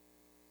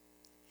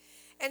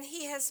 And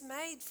he has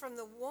made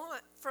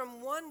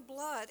from one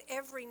blood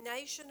every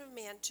nation of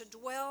men to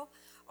dwell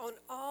on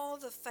all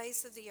the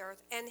face of the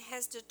earth, and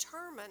has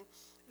determined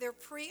their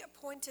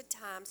pre-appointed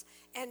times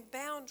and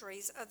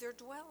boundaries of their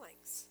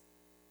dwellings,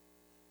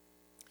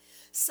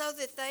 so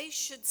that they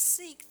should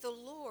seek the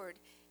Lord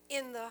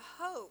in the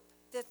hope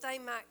that they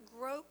might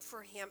grope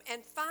for him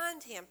and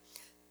find him,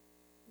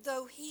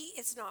 though he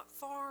is not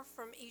far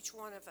from each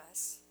one of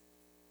us.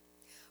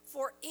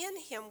 For in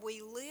him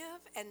we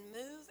live and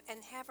move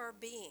and have our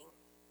being.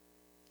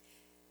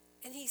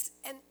 And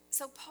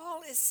so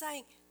Paul is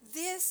saying,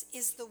 this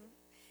is the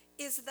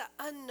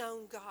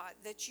unknown God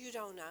that you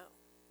don't know.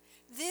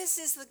 This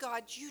is the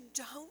God you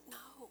don't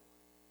know.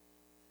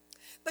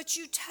 But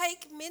you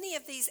take many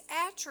of these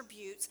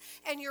attributes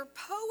and your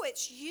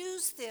poets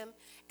use them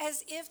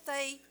as if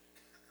they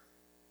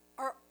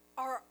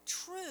are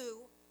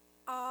true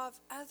of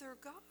other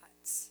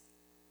gods.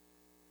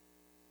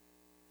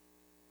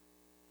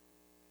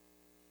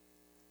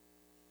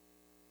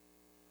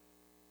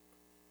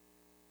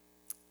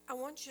 I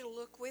want you to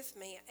look with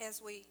me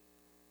as we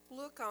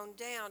look on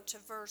down to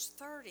verse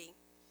 30.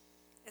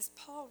 As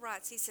Paul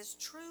writes, he says,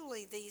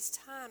 truly these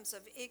times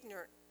of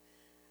ignorance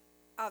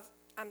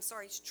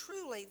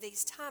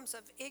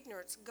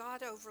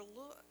God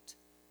overlooked.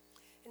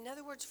 In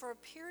other words, for a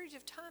period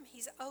of time,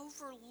 he's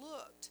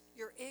overlooked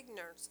your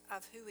ignorance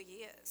of who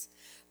he is.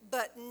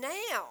 But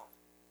now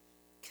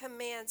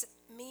commands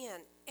men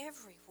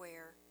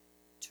everywhere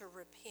to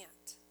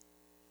repent.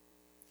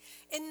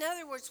 In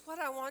other words, what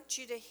I want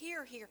you to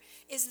hear here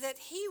is that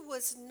he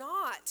was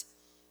not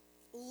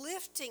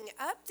lifting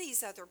up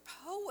these other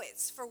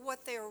poets for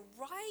what they're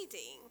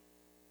writing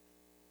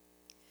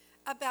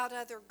about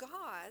other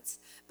gods,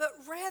 but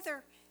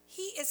rather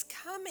he is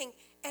coming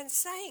and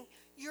saying,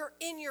 you're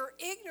in your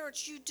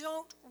ignorance, you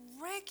don't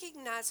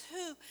recognize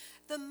who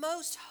the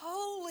most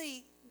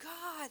holy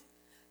God,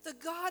 the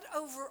God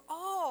over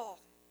all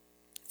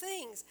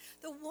things,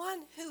 the one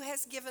who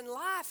has given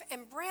life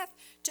and breath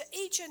to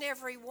each and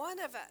every one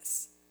of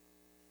us.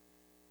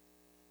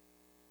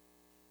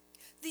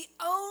 The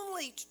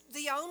only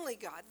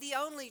God, the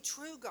only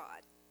true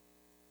God.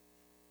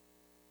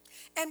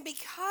 And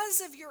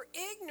because of your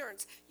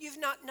ignorance, you've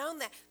not known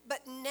that, but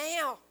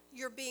now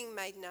you're being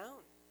made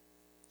known.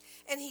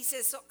 And he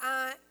says, so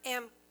I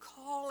am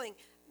calling,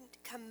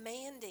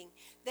 commanding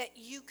that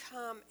you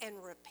come and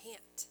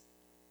repent.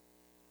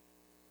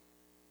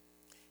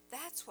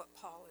 That's what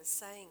Paul is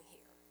saying here.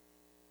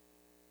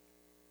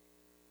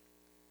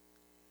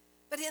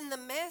 But in the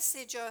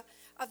message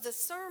of the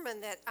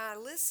sermon that I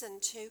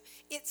listened to,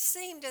 it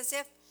seemed as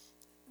if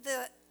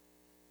the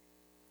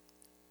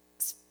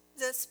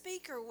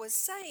speaker was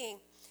saying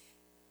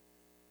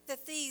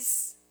that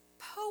these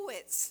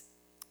poets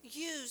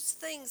used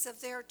things of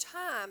their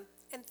time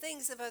and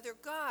things of other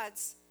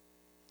gods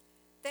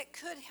that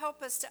could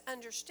help us to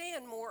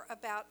understand more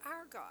about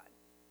our God.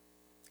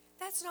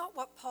 That's not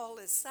what Paul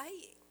is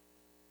saying.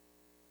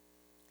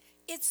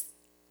 It's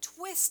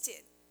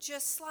twisted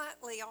just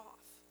slightly off.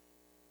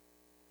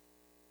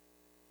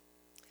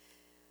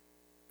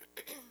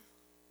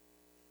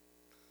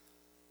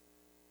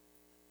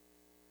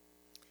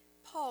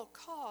 Paul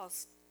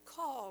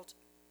called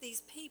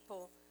these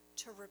people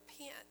to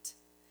repent.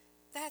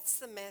 That's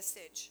the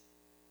message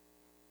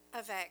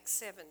of Acts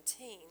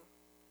 17.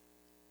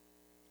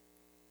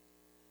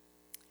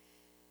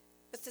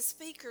 But the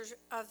speaker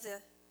of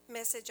the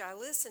message I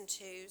listened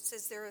to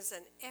says there is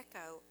an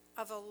echo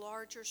of a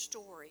larger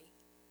story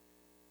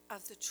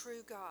of the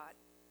true God.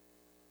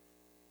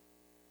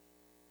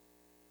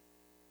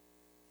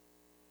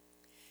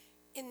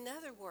 In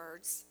other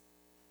words,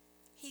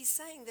 he's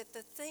saying that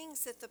the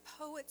things that the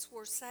poets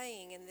were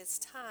saying in this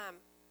time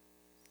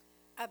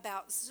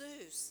about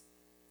Zeus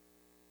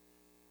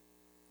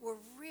were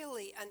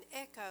really an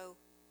echo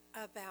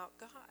about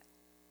God.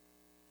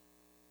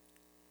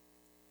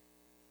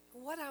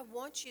 What I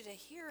want you to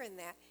hear in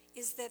that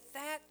is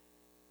that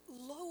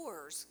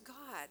lowers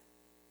God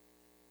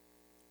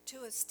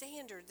to a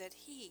standard that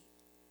he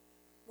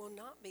will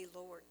not be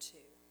lowered to.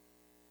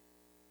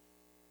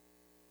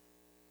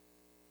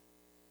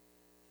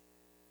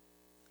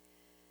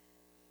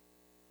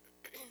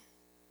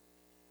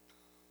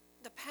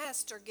 The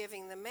pastor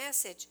giving the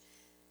message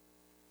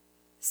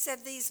said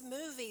these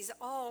movies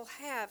all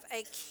have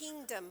a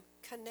kingdom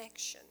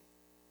connection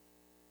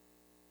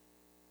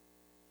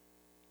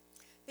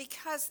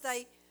because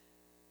they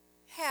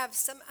have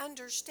some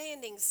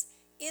understandings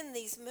in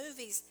these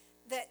movies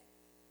that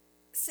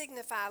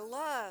signify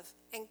love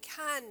and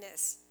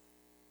kindness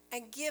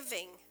and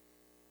giving.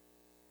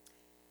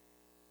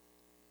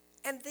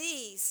 And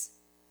these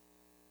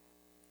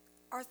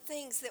are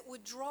things that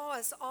would draw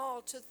us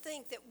all to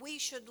think that we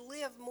should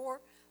live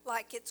more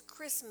like it's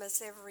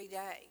Christmas every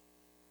day.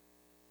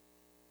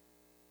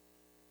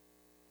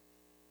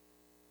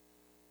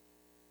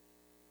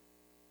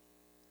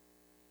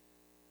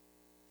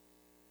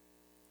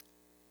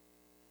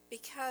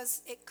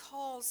 Because it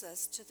calls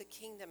us to the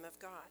kingdom of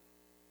God.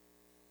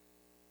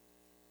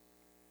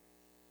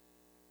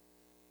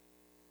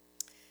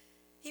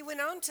 He went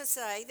on to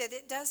say that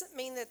it doesn't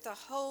mean that the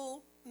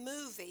whole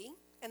movie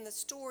and the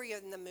story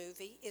in the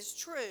movie is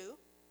true,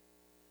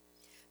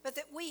 but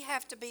that we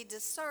have to be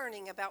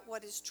discerning about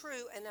what is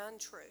true and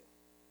untrue.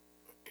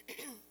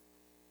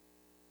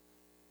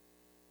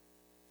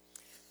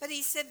 But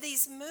he said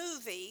these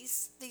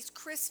movies, these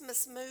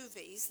Christmas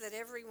movies that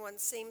everyone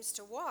seems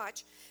to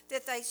watch,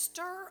 that they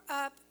stir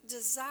up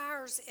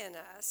desires in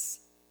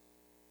us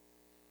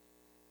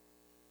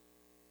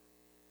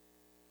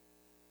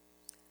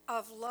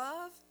of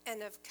love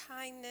and of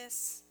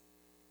kindness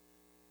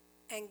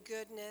and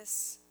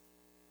goodness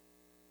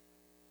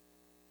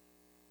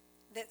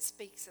that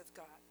speaks of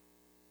God.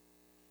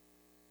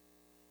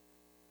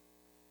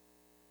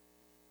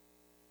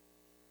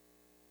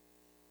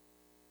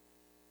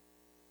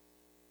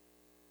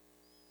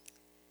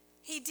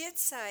 He did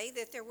say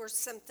that there were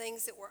some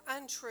things that were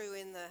untrue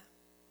in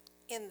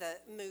the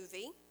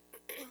movie,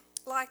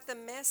 like the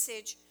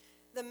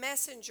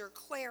messenger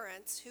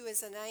Clarence, who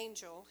is an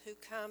angel who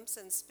comes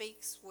and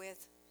speaks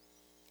with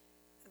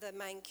the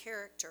main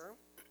character.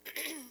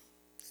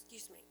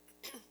 Excuse me.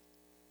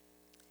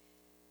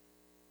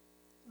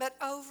 But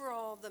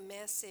overall, the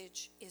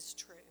message is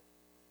true.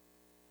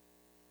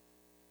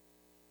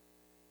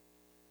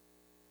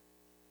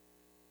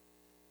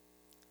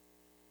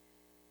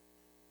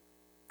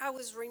 I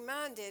was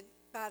reminded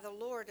by the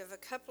Lord of a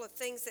couple of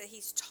things that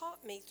he's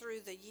taught me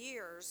through the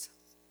years.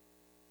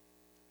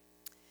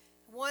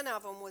 One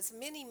of them was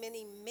many,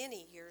 many,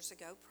 many years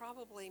ago,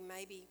 probably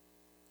maybe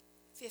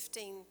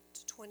 15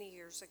 to 20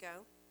 years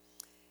ago,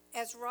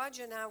 as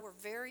Roger and I were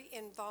very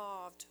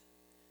involved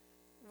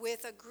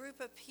with a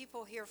group of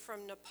people here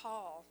from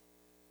Nepal,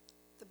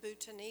 the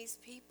Bhutanese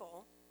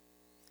people,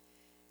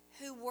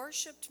 who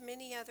worshipped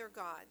many other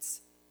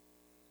gods.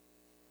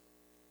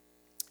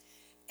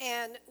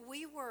 And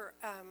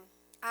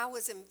I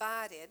was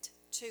invited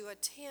to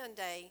attend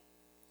a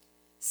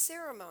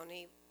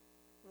ceremony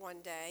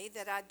one day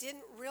that I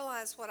didn't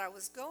realize what I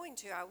was going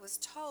to. I was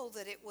told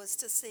that it was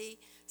to see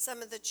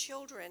some of the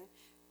children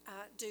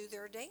do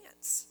their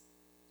dance.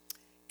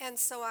 And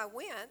so I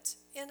went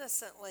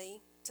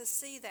innocently to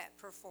see that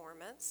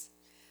performance.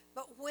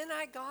 But when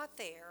I got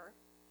there,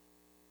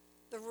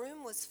 the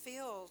room was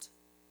filled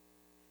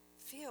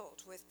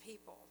with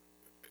people.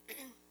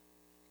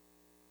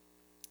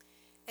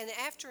 And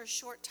after a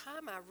short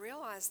time, I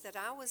realized that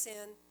I was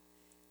in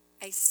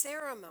a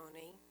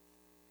ceremony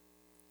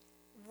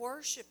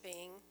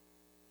worshiping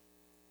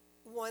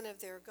one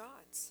of their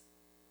gods.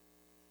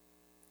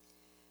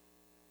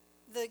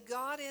 The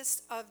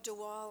goddess of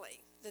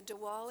Diwali, the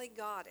Diwali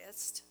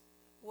goddess,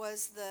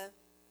 was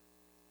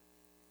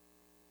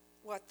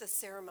what the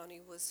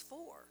ceremony was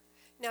for.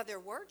 Now, there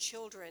were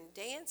children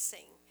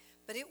dancing,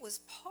 but it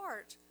was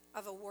part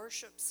of a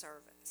worship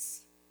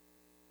service.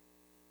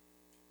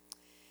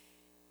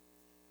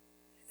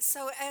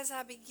 So as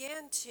I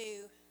began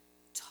to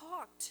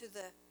talk to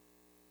the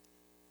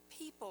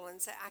people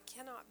and say, I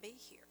cannot be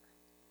here.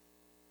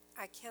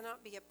 I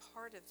cannot be a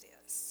part of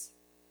this.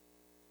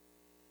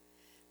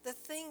 The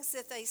things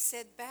that they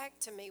said back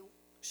to me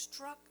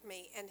struck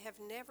me and have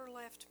never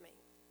left me.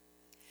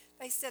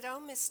 They said, oh,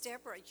 Miss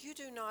Deborah, you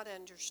do not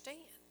understand.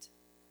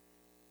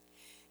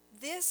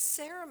 This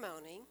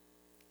ceremony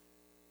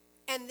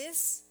and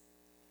this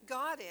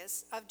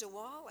goddess of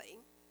Diwali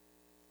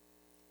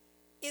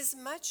is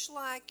much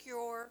like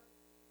your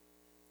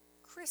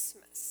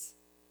Christmas.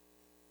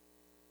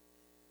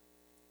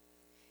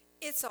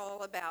 It's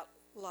all about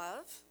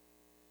love,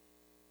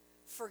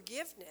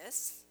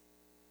 forgiveness,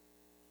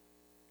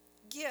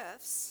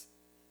 gifts,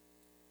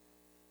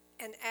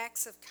 and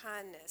acts of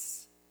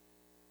kindness.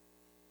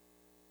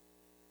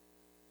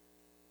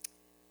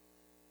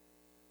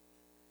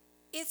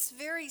 It's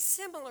very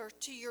similar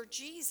to your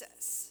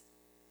Jesus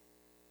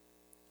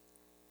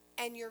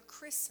and your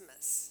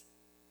Christmas.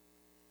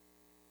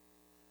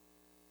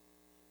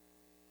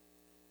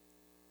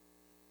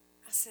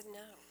 I said, no,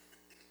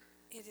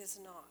 it is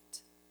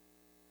not.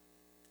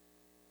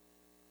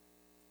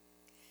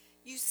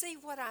 You see,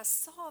 what I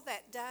saw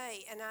that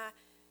day, and I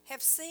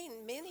have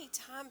seen many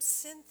times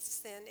since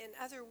then in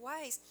other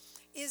ways,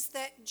 is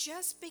that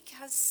just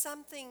because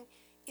something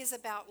is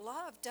about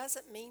love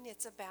doesn't mean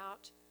it's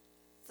about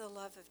the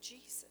love of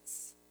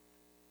Jesus.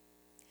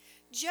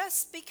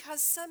 Just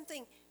because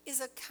something is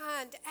a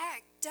kind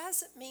act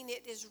doesn't mean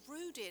it is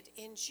rooted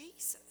in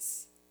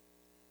Jesus.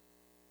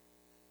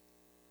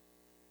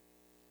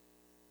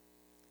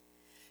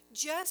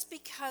 Just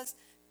because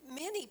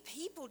many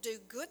people do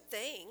good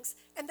things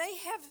and they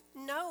have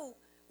no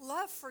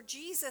love for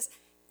Jesus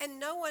and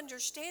no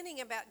understanding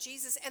about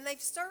Jesus, and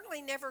they've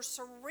certainly never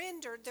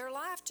surrendered their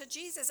life to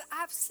Jesus.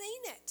 I've seen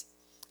it.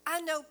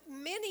 I know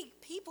many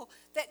people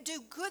that do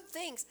good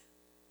things,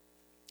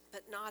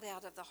 but not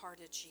out of the heart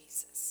of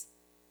Jesus.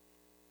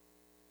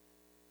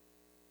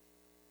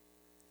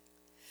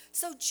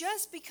 So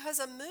just because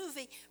a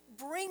movie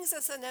brings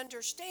us an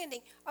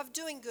understanding of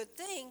doing good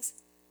things,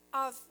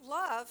 of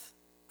love,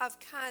 of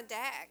kind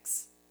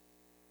acts,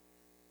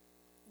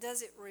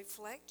 does it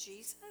reflect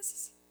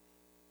Jesus?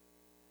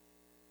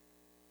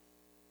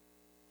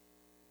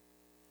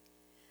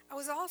 I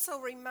was also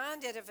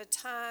reminded of a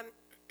time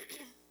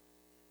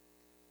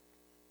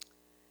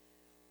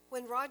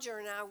when Roger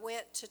and I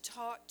went to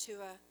talk to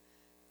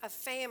a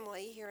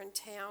family here in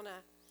town,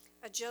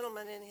 a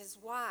gentleman and his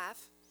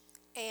wife,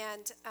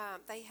 and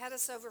they had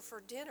us over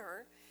for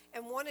dinner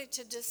and wanted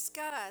to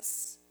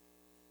discuss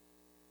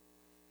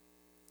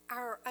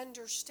our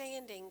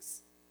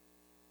understandings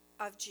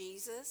of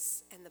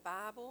Jesus and the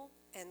Bible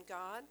and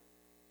God.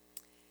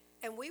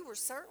 And we were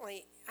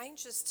certainly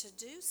anxious to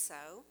do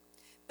so.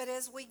 But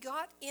as we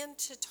got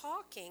into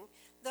talking,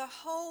 the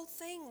whole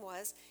thing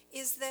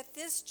is that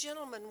this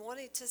gentleman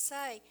wanted to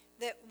say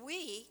that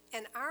we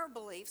and our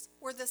beliefs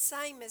were the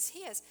same as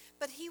his,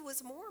 but he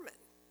was Mormon.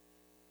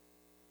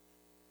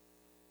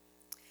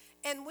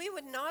 And we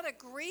would not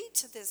agree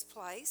to this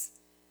place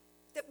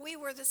that we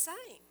were the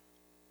same.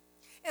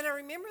 And I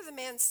remember the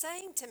man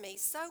saying to me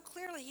so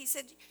clearly, he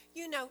said,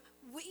 you know,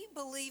 we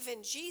believe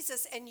in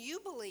Jesus and you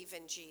believe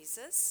in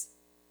Jesus.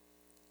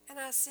 And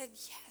I said,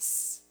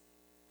 yes.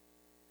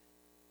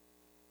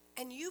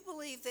 And you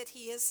believe that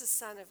he is the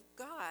Son of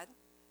God,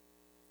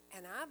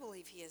 and I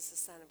believe he is the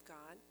Son of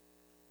God,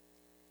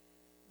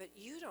 but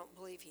you don't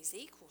believe he's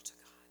equal to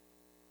God.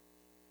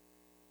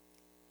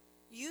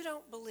 You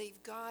don't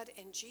believe God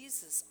and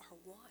Jesus are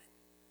one.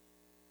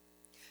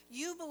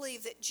 You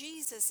believe that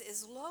Jesus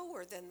is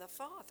lower than the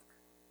Father.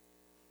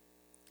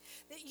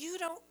 That you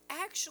don't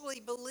actually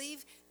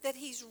believe that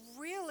he's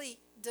really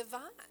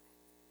divine.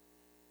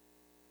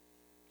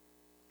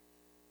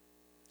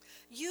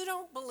 You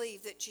don't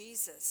believe that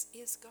Jesus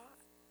is God.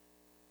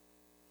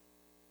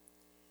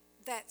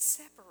 That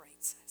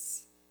separates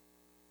us.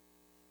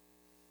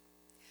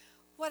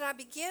 What I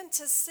began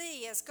to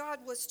see as God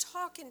was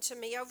talking to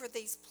me over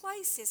these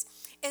places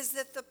is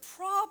that the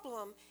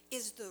problem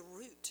is the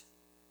root.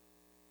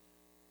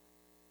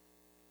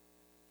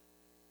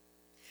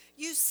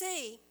 You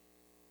see,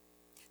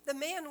 the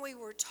man we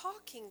were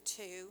talking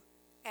to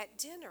at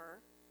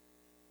dinner,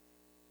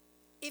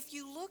 if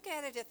you look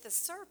at it at the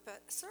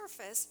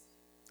surface,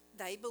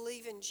 they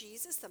believe in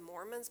Jesus, the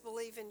Mormons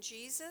believe in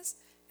Jesus,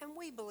 and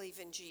we believe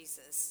in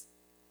Jesus.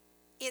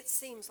 It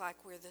seems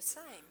like we're the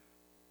same.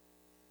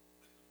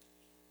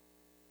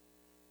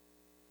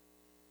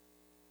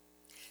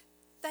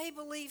 They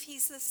believe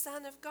he's the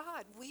Son of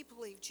God. We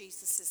believe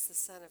Jesus is the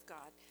Son of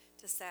God.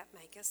 Does that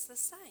make us the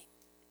same?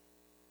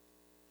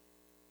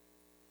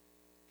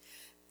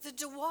 The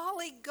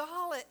Diwali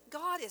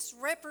goddess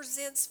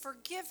represents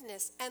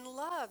forgiveness and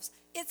loves.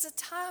 It's a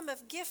time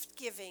of gift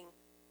giving.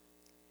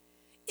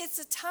 It's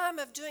a time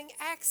of doing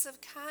acts of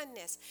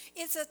kindness.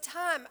 It's a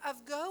time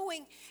of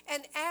going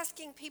and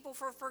asking people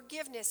for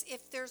forgiveness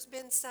if there's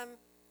been some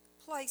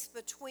place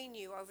between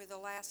you over the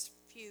last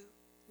few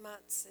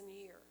months and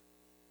year.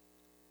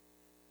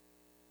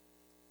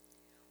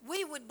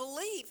 We would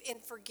believe in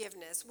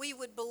forgiveness. We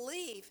would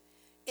believe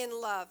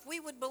in love. We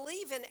would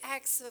believe in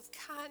acts of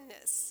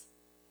kindness.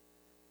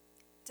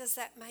 Does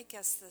that make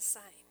us the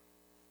same?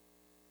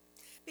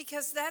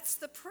 Because that's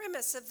the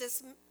premise of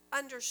this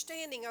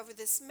understanding over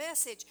this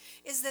message,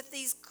 is that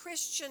these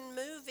Christmas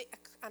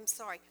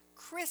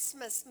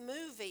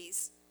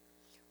movies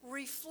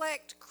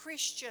reflect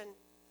Christian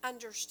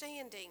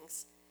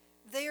understandings.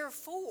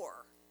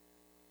 Therefore,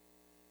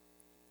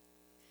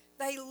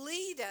 they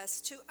lead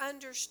us to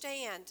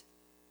understand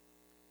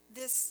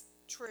this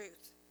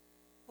truth,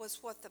 was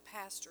what the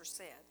pastor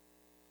said.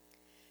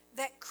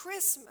 That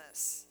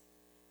Christmas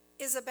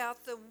is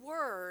about the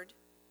Word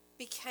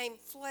became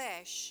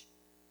flesh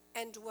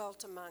and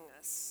dwelt among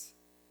us.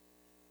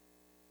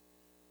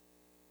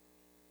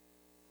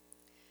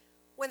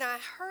 When I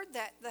heard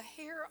that, the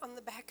hair on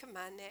the back of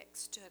my neck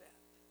stood up.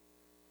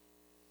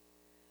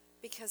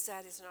 Because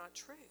that is not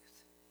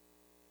truth.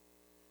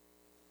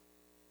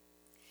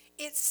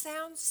 It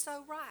sounds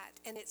so right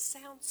and it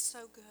sounds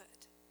so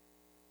good.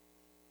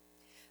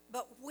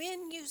 But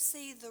when you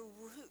see the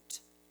root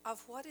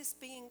of what is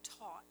being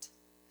taught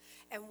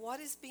and what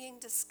is being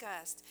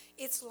discussed,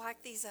 it's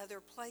like these other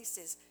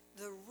places.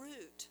 The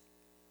root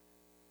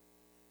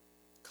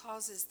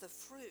causes the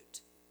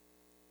fruit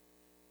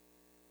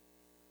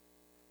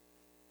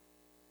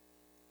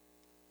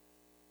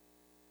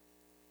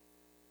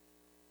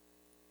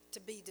to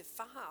be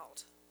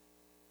defiled.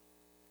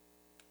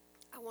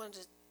 I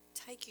wanted to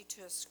take you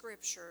to a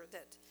scripture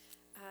that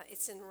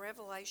it's in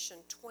Revelation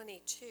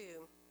 22.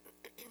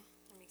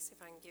 Let me see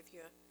if I can give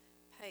you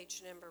a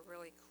page number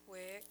really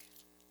quick.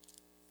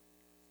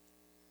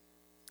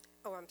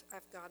 Oh,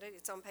 I've got it.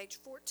 It's on page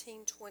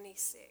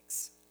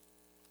 1426.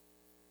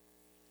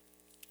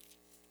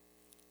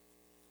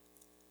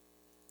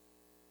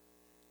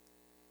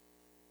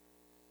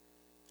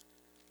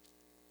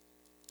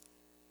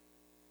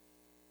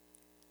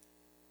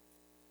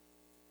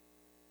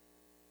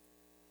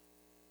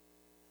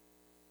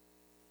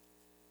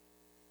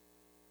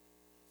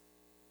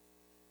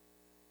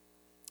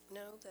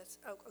 No, that's,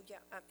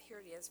 here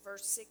it is,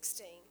 verse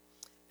 16.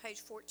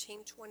 Page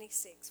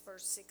 1426,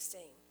 verse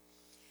 16.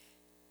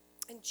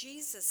 And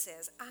Jesus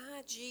says,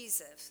 I,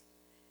 Jesus,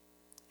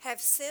 have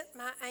sent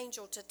my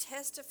angel to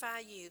testify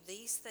you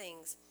these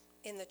things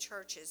in the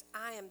churches.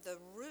 I am the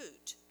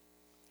root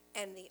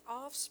and the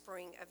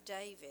offspring of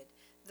David,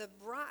 the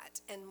bright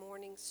and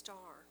morning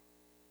star.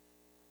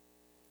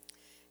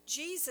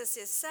 Jesus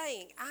is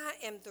saying, I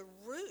am the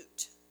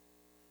root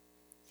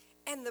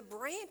and the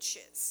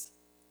branches.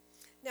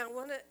 Now,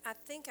 I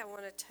think I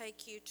want to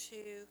take you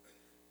to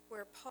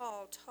where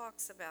Paul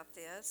talks about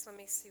this. Let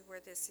me see where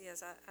this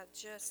is. I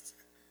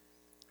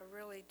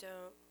really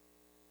don't.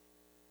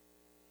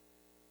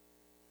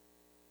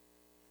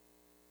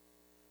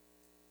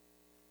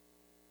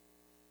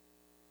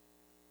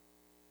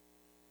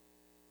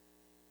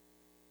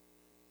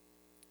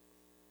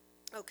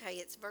 Okay,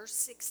 it's verse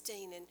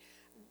 16 and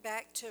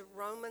back to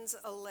Romans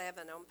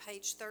 11 on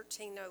page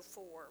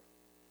 1304.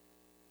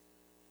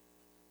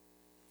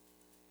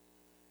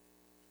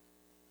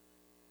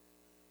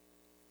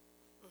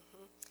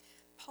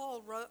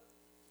 Paul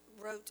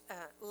wrote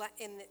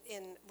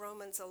in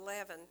Romans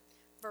 11,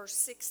 verse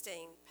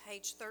 16,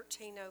 page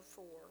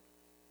 1304,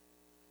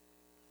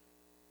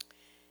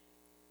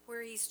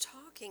 where he's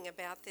talking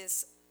about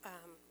this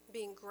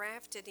being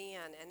grafted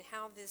in and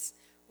how this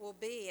will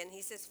be. And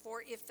he says,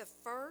 for if the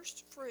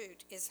first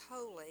fruit is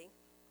holy,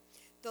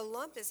 the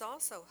lump is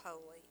also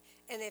holy.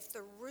 And if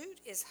the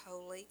root is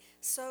holy,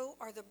 so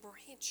are the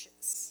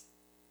branches.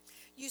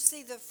 You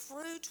see, the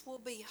fruit will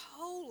be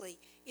holy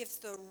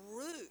if the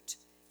root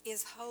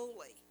is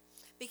holy,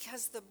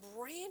 because the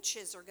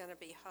branches are going to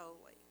be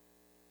holy.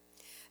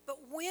 But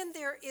when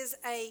there is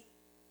a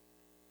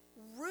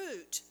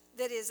root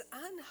that is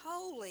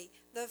unholy,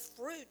 the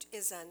fruit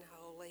is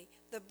unholy,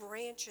 the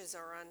branches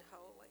are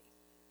unholy.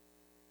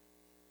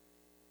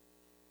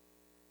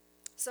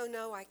 So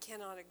no, I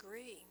cannot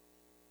agree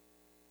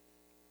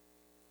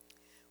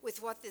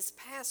with what this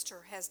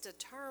pastor has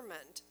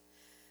determined,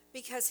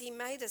 because he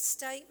made a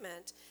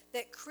statement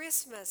that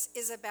Christmas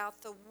is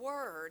about the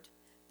Word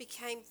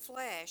became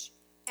flesh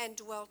and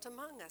dwelt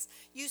among us.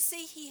 You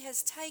see, he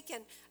has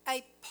taken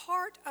a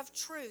part of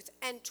truth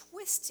and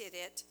twisted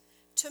it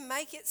to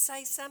make it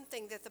say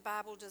something that the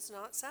Bible does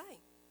not say.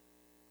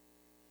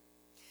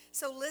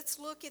 So let's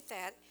look at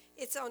that.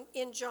 It's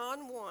in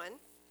John 1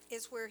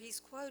 is where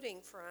he's quoting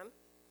from.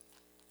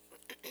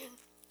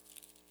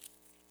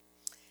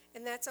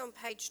 And that's on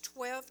page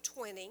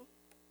 1220.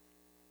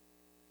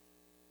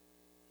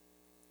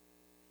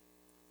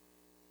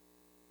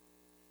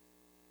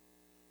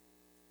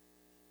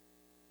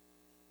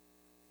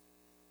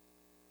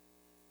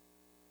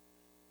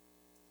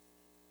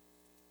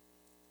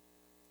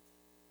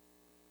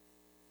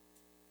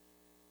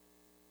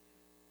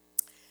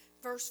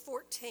 Verse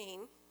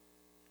 14,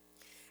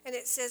 and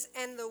it says,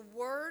 "And the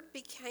Word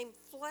became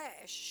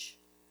flesh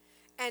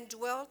and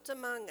dwelt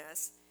among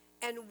us,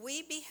 and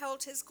we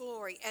beheld his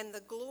glory, and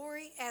the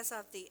glory as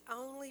of the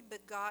only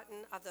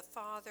begotten of the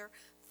Father,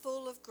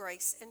 full of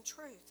grace and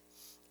truth."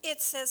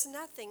 It says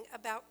nothing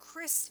about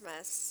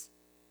Christmas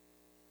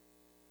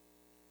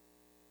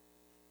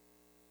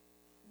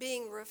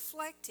being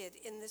reflected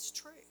in this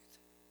truth.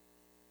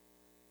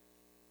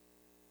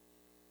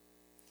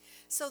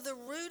 So the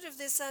root of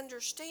this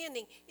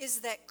understanding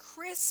is that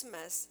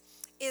Christmas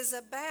is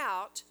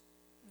about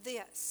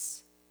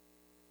this.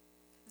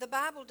 The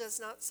Bible does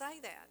not say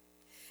that.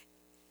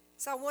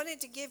 So I wanted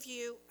to give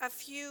you a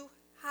few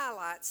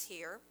highlights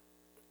here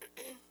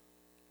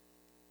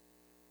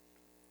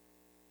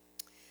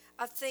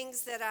of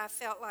things that I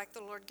felt like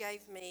the Lord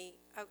gave me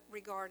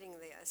regarding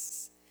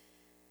this.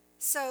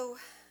 So,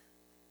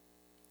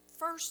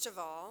 first of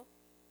all,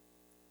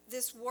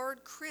 this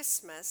word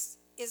Christmas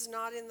is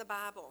not in the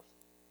Bible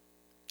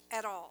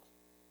at all.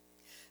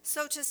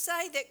 So to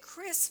say that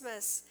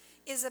Christmas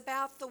is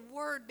about the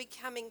Word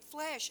becoming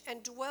flesh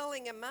and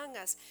dwelling among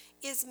us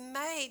is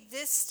made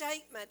this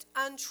statement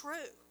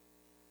untrue.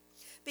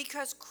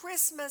 Because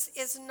Christmas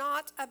is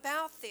not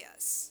about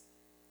this.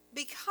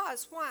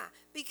 Because, why?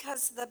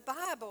 Because the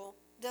Bible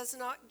does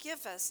not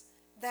give us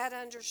that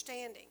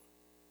understanding.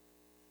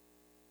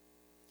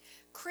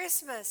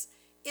 Christmas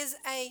is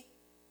a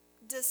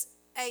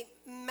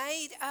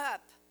made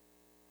up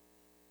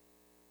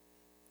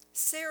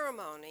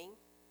ceremony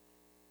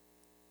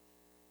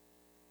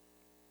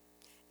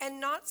and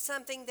not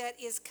something that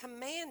is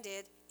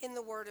commanded in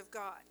the Word of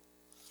God.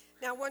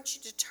 Now I want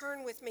you to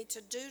turn with me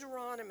to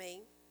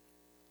Deuteronomy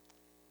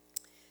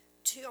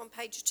on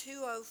page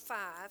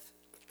 205.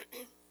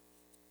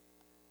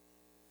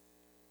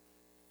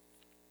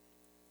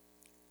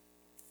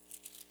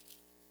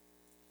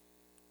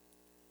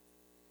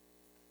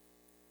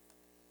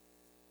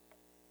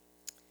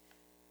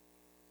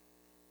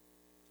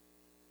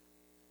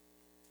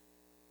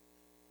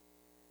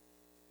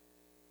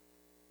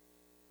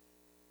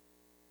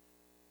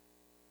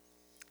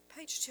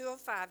 Page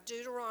 205,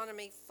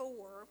 Deuteronomy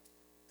 4,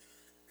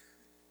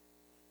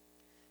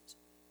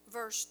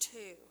 verse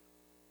 2.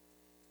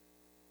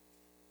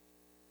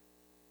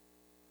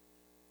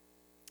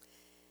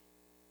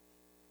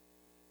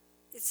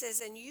 It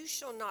says, "And you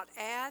shall not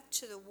add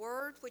to the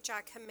word which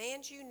I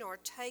command you, nor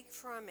take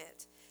from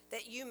it,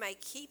 that you may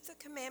keep the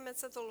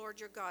commandments of the Lord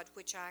your God,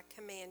 which I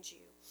command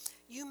you."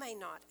 You may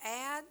not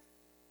add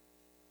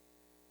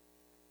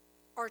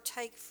or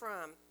take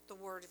from the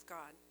Word of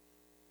God.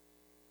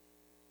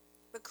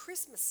 But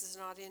Christmas is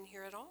not in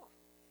here at all.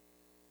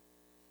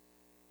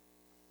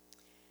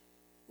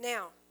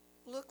 Now,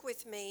 look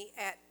with me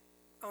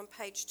on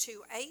page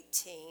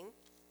 218,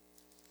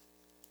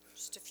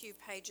 just a few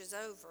pages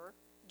over,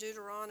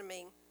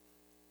 Deuteronomy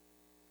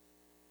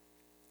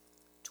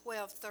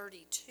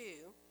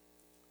 12:32.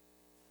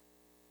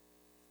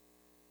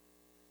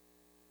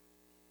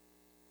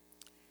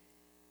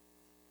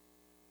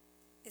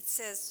 It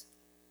says,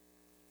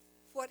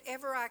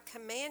 "Whatever I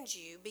command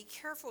you, be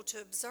careful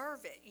to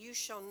observe it. You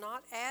shall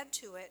not add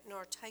to it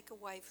nor take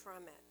away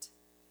from it."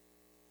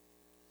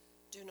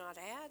 Do not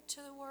add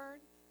to the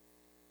word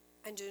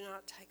and do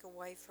not take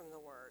away from the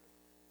word.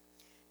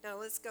 Now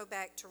let's go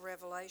back to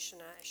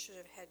Revelation. I should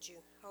have had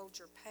you hold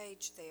your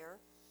page there.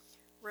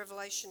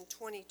 Revelation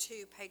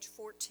 22, page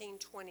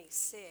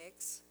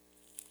 1426.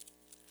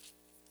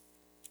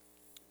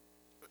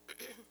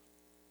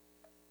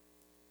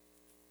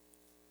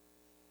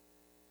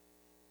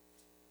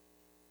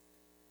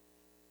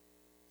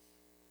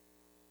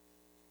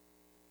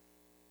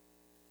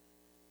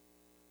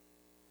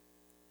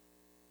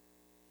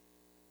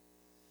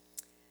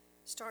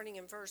 Starting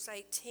in verse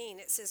 18,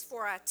 it says,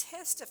 "For I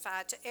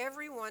testify to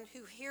everyone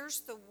who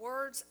hears the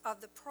words of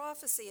the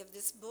prophecy of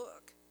this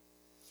book.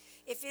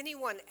 If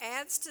anyone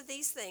adds to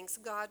these things,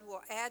 God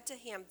will add to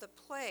him the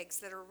plagues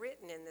that are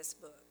written in this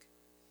book.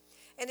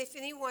 And if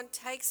anyone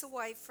takes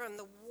away from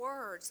the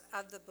words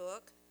of the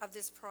book of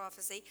this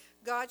prophecy,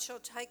 God shall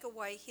take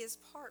away his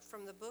part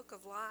from the book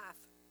of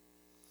life,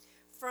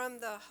 from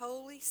the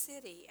holy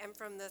city, and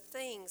from the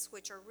things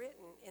which are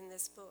written in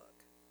this book."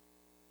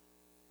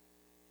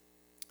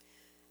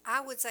 I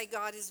would say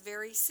God is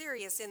very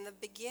serious. In the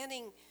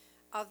beginning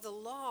of the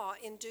law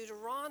in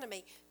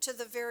Deuteronomy to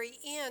the very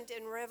end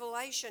in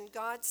Revelation,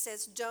 God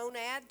says don't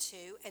add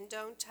to and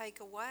don't take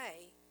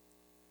away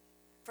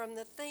from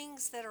the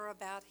things that are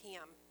about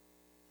him.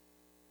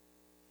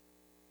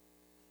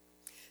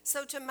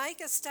 So to make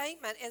a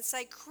statement and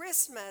say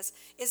Christmas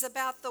is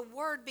about the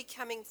Word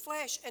becoming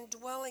flesh and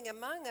dwelling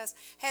among us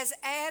has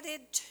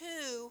added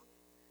to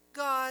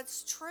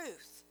God's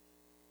truth.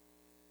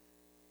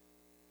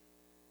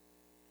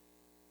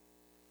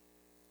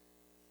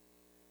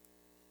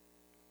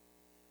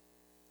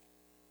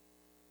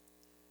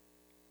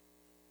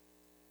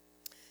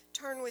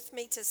 turn with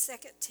me to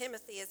 2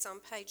 Timothy. It's on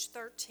page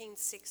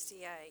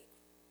 1368.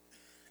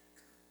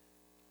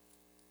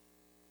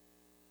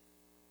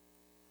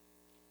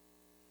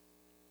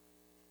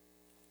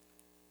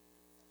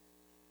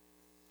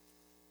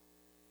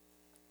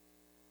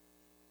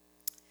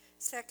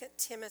 Second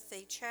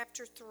Timothy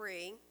chapter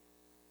 3.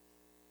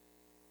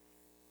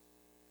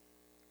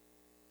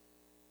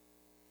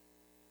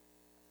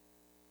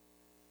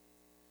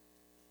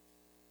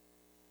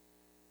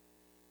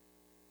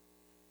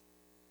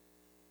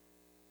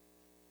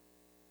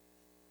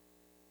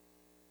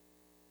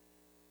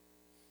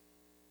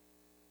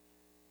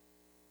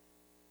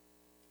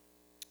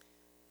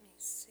 Let me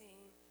see.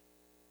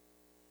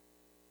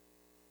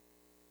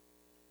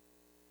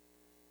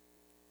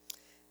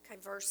 Okay,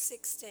 verse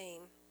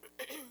 16.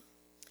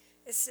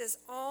 It says,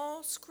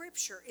 all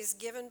scripture is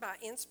given by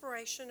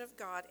inspiration of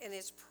God and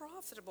is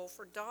profitable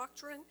for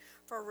doctrine,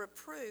 for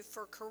reproof,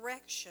 for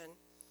correction,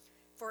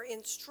 for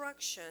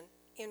instruction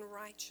in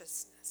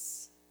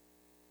righteousness.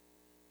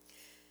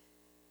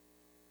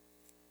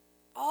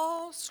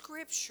 All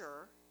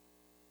scripture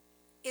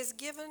is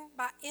given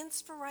by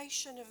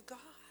inspiration of God.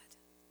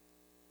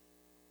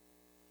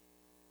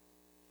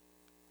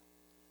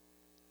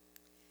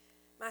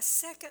 My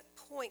second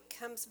point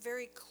comes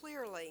very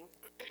clearly.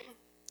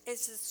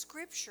 Is that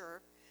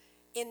Scripture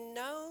in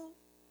no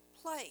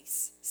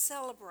place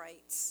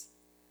celebrates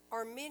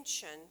or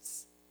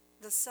mentions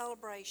the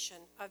celebration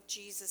of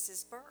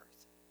Jesus'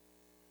 birth.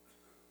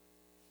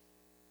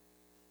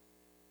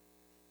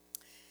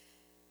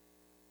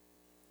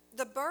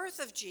 The birth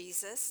of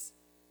Jesus,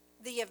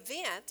 the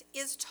event,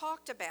 is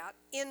talked about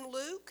in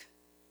Luke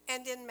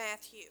and in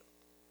Matthew.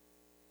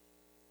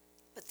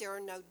 But there are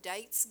no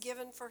dates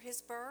given for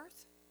his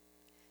birth.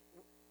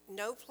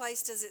 No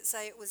place does it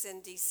say it was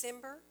in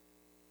December.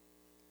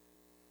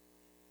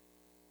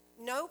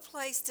 No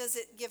place does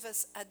it give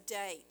us a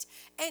date.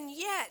 And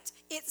yet,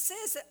 it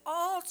says that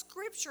all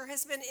Scripture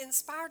has been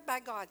inspired by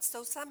God.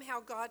 So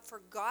somehow God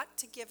forgot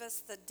to give us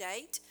the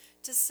date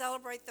to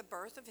celebrate the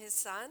birth of his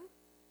Son.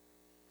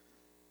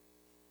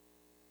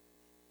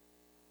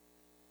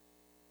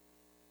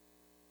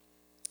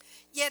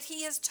 Yet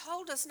he has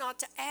told us not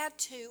to add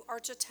to or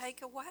to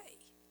take away.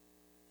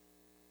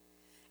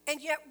 And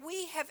yet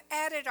we have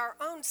added our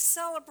own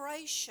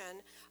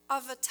celebration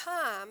of a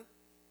time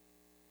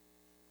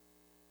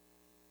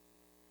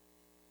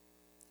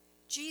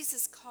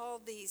Jesus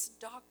called these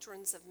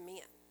doctrines of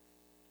men.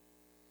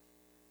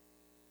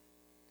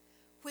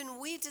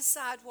 When we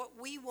decide what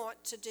we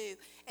want to do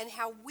and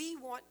how we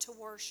want to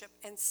worship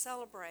and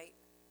celebrate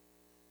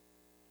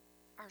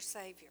our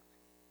Savior.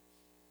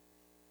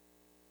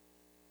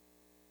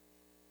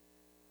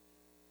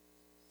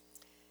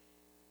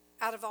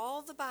 Out of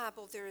all the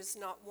Bible, there is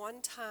not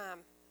one time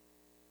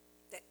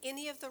that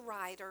any of the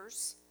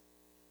writers,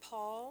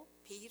 Paul,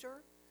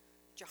 Peter,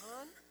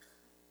 John,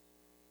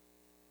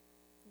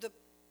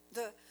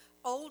 the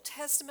Old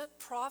Testament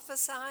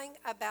prophesying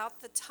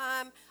about the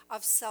time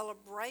of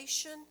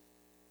celebration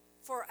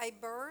for a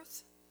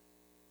birth.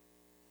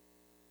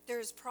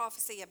 There is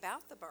prophecy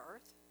about the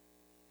birth,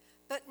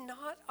 but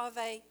not of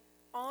an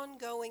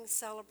ongoing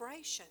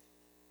celebration.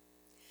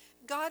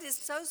 God is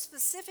so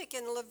specific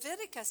in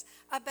Leviticus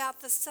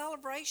about the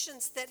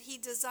celebrations that he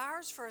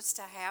desires for us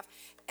to have,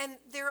 and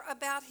they're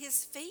about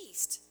his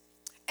feast.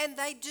 And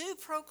they do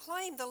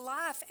proclaim the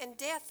life and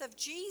death of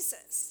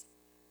Jesus.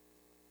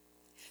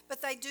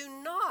 But they do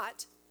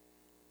not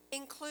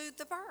include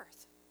the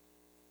birth.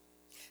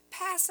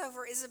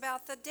 Passover is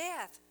about the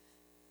death.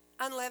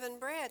 Unleavened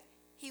bread.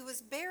 He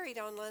was buried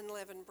on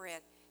unleavened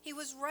bread. He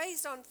was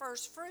raised on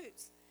first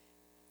fruits.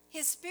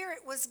 His Spirit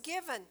was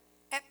given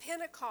at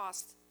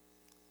Pentecost.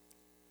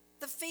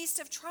 The Feast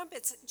of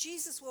Trumpets,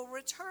 Jesus will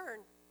return.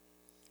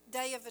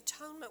 Day of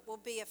Atonement will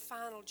be a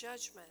final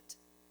judgment.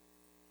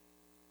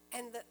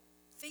 And the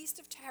Feast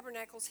of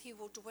Tabernacles, he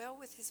will dwell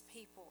with his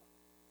people.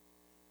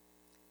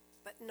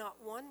 But not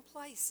one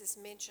place is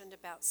mentioned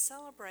about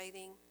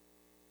celebrating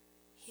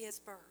his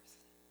birth.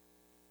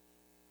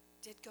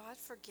 Did God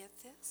forget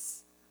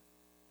this?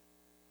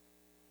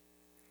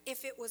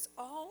 If it was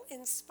all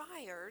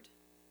inspired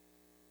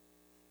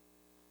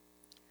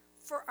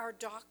for our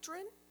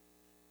doctrine,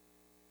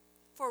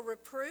 for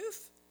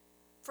reproof,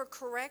 for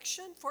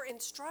correction, for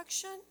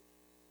instruction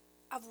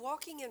of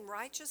walking in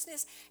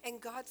righteousness,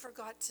 and God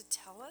forgot to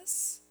tell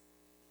us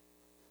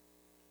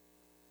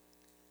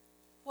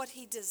what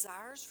he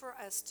desires for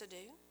us to do?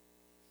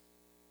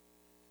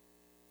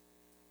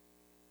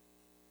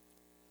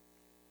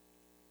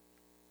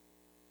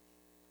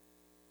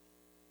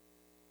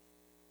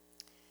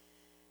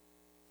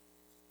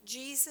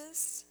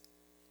 Jesus,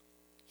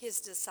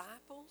 his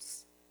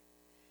disciples,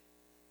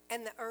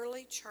 and the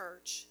early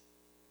church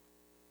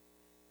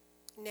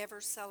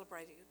never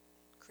celebrated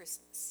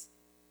Christmas.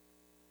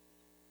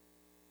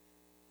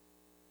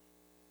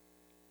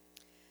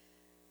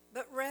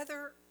 But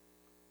rather,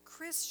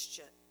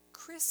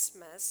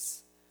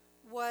 Christmas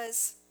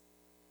was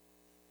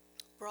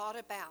brought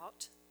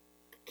about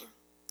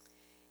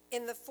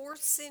in the 4th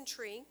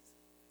century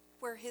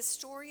where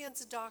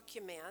historians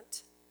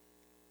document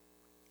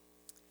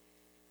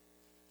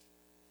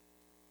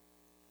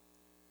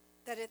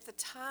that at the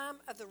time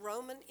of the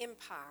Roman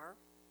Empire,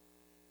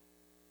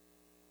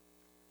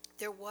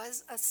 there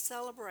was a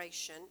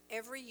celebration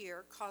every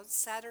year called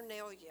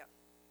Saturnalia.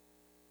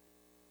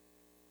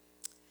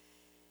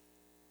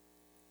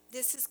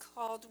 This is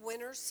called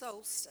winter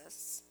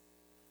solstice,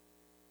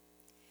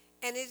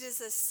 and it is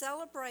a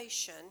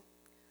celebration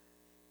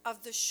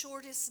of the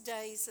shortest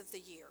days of the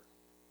year.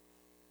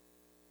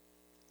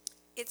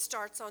 It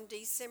starts on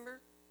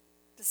December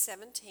the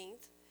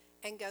 17th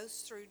and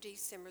goes through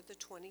December the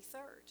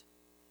 23rd.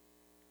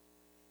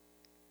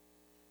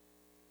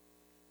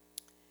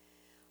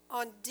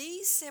 On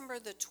December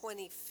the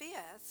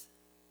 25th,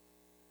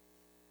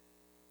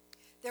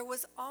 there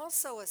was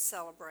also a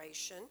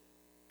celebration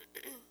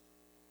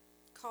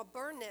called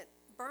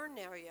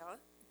Burnalia.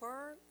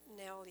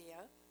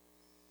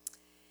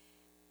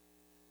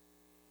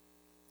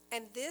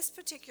 And this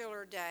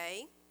particular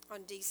day,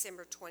 on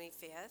December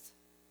 25th,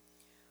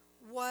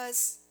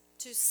 was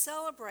to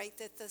celebrate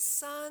that the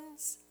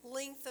sun's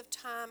length of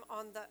time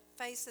on the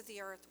face of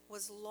the earth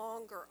was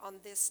longer on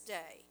this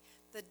day.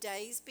 The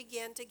days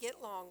began to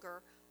get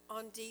longer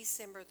on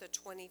December the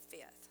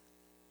 25th.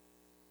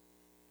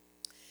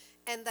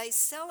 And they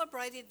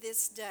celebrated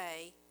this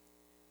day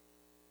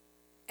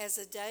as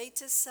a day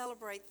to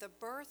celebrate the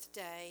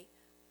birthday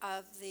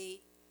of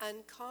the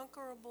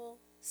unconquerable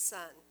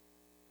sun,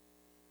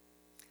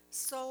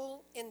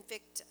 Sol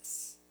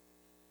Invictus.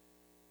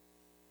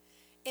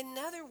 In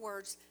other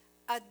words,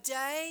 a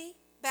day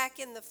back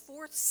in the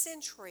 4th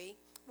century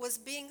was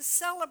being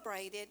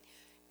celebrated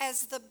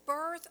as the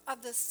birth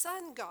of the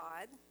sun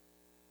god,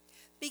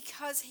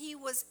 because he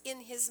was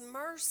in his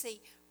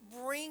mercy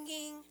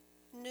bringing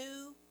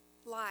new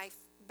life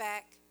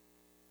back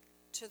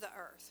to the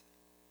earth.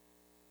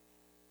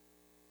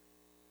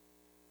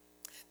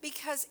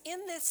 Because in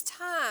this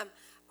time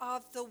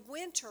of the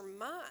winter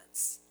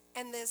months,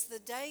 and as the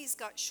days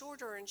got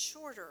shorter and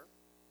shorter,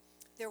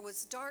 there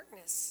was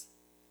darkness.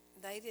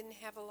 They didn't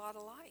have a lot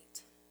of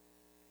light.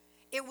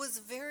 It was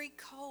very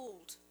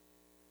cold.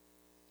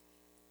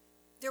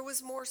 There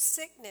was more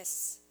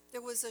sickness.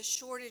 There was a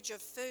shortage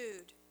of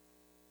food.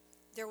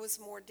 There was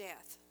more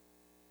death.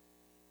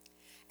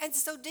 And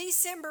so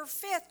December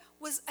 5th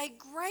was a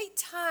great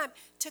time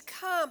to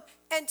come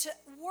and to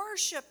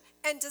worship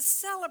and to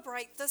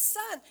celebrate the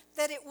sun,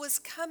 that it was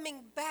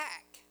coming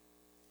back.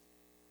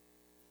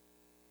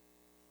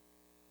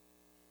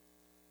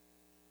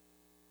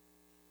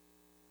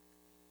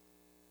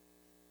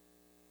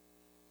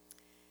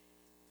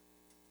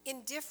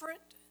 In different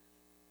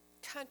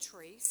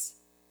countries,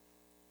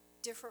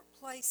 different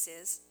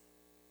places,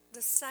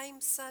 the same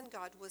sun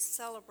god was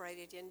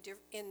celebrated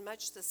in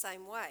much the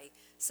same way.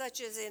 Such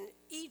as in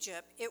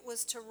Egypt, it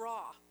was to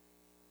Ra.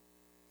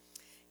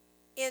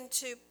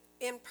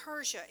 In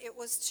Persia, it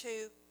was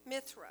to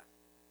Mithra.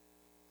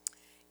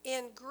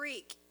 In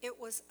Greek, it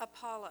was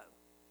Apollo.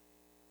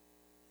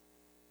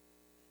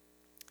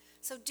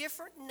 So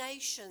different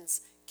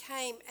nations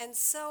came and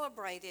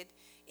celebrated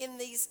in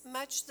these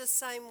much the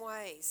same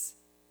ways.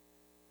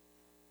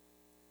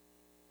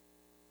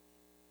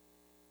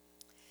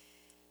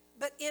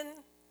 But in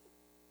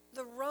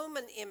the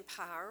Roman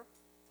Empire,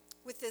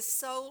 with this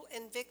Sol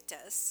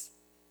Invictus,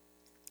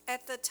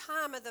 at the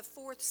time of the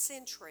 4th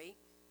century,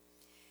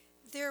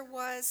 there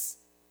was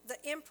the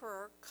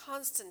Emperor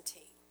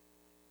Constantine.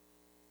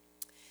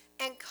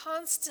 And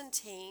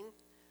Constantine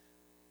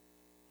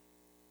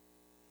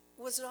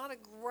was not a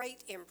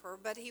great emperor,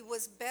 but he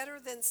was better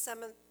than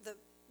some of the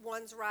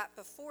ones right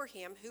before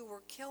him who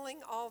were killing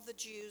all the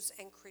Jews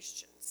and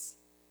Christians.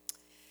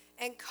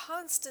 And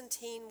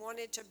Constantine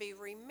wanted to be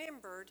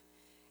remembered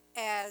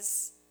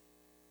as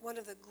one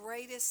of the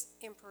greatest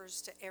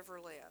emperors to ever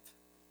live.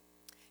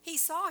 He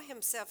saw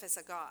himself as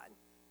a god,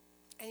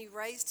 and he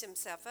raised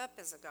himself up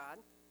as a god.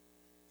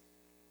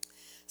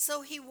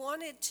 So he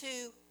wanted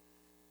to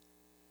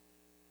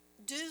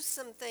do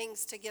some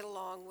things to get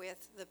along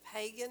with the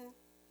pagan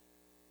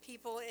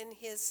people in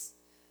his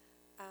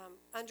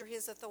under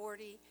his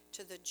authority,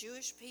 to the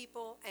Jewish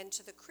people, and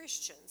to the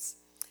Christians.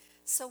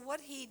 So what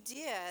he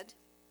did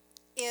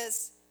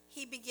is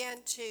he began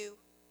to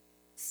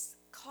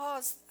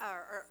cause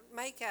or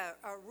make a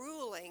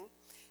ruling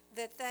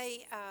that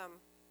they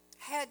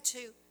had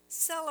to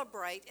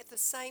celebrate at the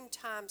same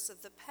times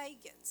of the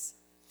pagans.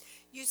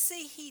 You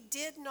see, he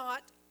did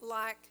not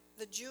like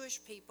the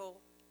Jewish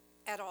people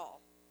at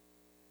all.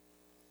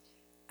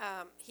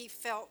 He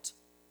felt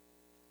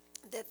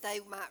that they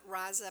might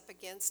rise up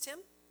against him.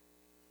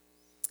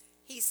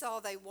 He saw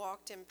they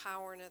walked in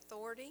power and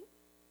authority.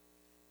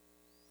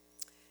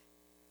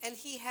 And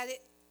he had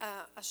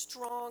a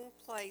strong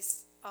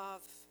place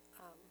of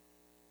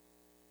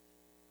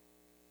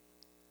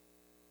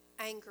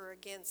anger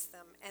against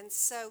them. And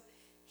so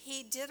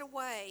he did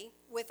away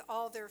with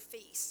all their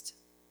feast,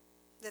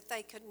 that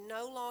they could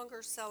no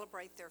longer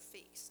celebrate their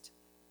feast.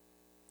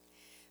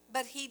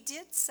 But he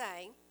did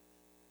say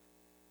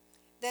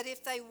that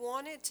if they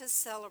wanted to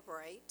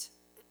celebrate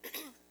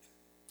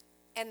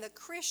And the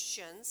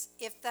Christians,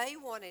 if they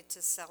wanted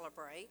to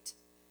celebrate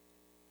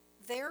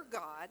their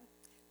God,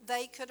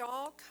 they could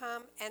all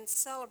come and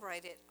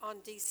celebrate it on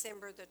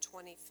December the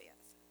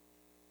 25th.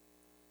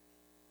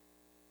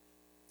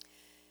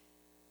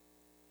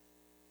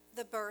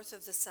 The birth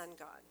of the sun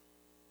god.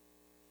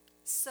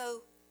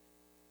 So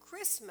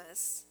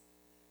Christmas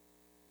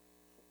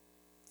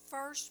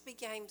first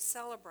became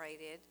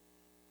celebrated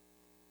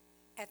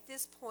at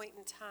this point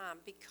in time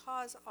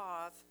because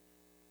of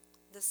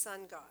the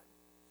sun god.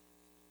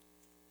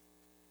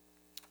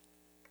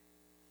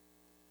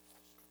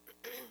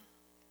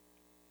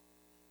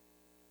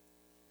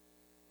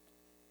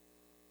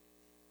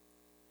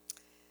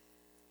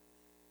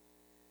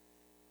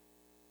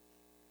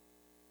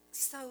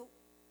 So,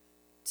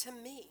 to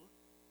me,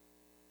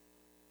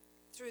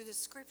 through the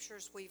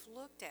scriptures we've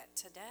looked at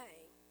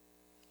today,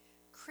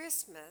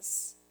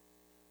 Christmas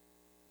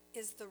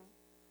is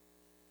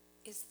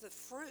the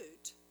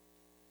fruit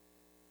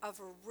of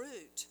a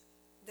root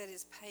that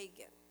is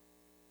pagan.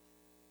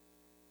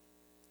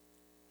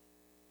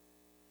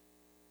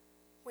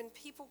 When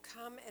people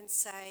come and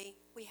say,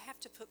 we have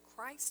to put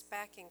Christ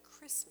back in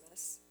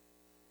Christmas,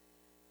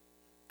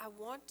 I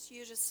want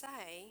you to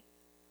say,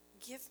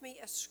 give me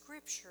a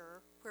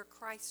scripture where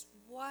Christ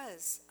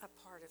was a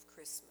part of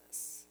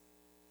Christmas.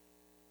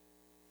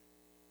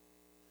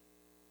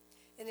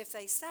 And if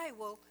they say,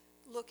 well,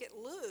 look at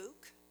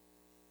Luke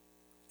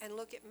and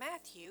look at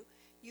Matthew,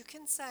 you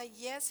can say,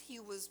 yes, he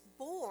was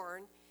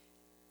born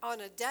on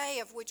a day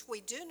of which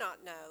we do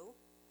not know,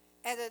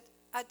 at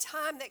a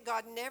time that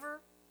God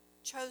never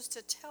chose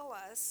to tell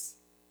us,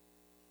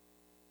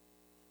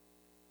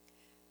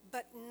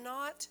 but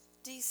not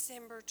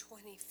December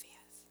 25th.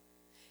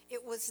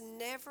 It was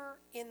never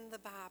in the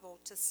Bible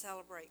to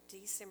celebrate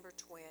December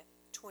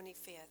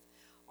 25th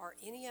or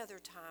any other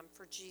time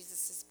for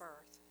Jesus'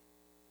 birth.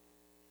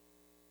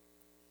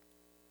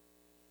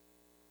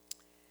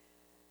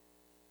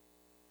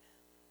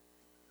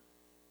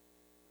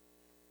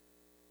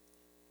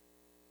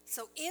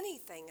 So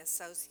anything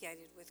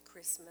associated with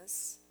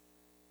Christmas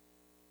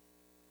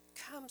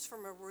comes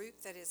from a root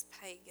that is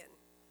pagan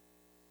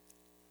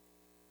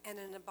and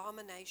an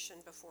abomination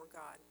before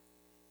God.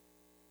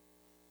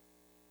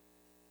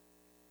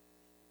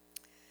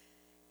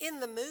 In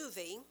the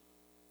movie,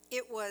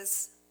 it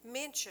was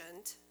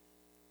mentioned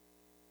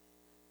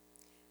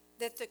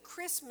that the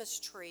Christmas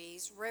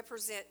trees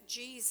represent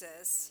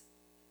Jesus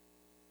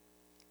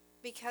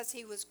because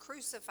he was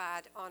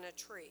crucified on a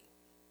tree.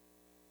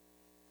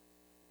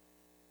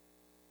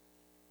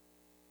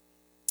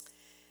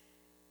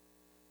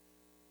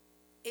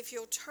 If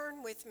you'll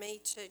turn with me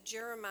to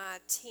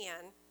Jeremiah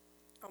 10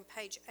 on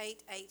page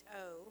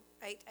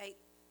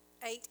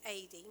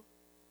 880.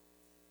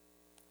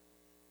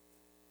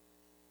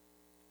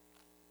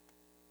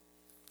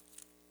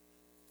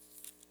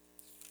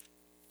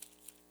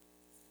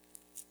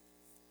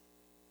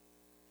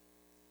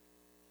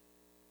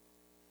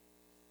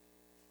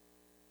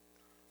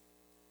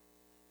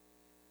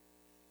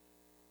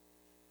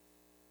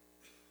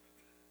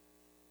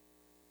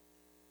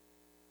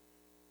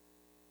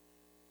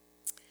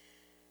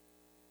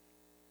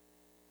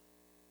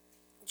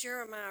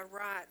 Jeremiah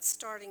writes,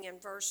 starting in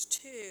verse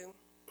 2,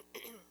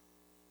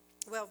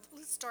 well,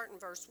 let's start in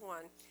verse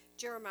 1.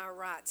 Jeremiah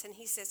writes, and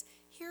he says,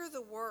 hear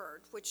the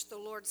word which the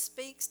Lord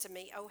speaks to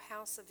me, O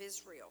house of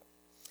Israel.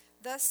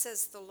 Thus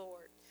says the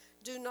Lord,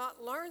 do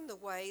not learn the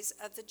ways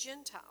of the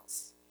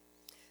Gentiles.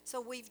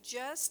 So we've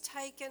just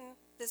taken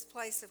this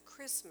place of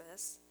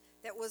Christmas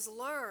that was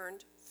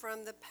learned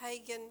from the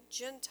pagan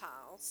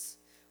Gentiles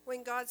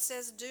when God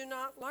says, do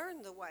not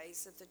learn the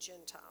ways of the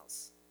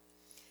Gentiles.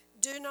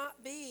 Do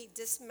not be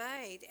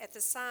dismayed at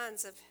the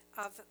signs of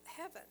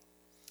heaven,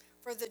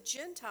 for the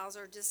Gentiles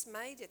are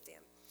dismayed at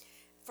them.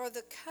 For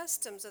the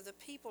customs of the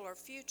people are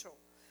futile.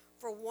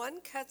 For one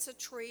cuts a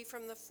tree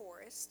from the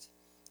forest,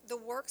 the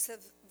works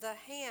of the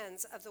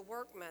hands of the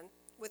workman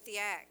with the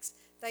axe.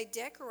 They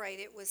decorate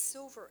it with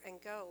silver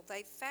and gold.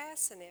 They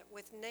fasten it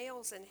with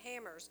nails and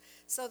hammers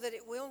so that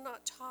it will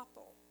not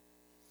topple.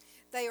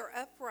 They are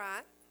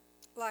upright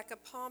like a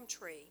palm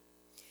tree.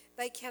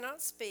 They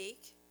cannot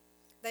speak.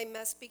 They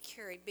must be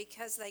carried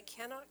because they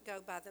cannot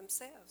go by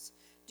themselves.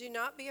 Do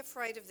not be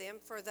afraid of them,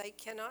 for they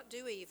cannot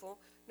do evil,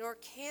 nor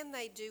can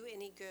they do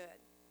any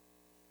good.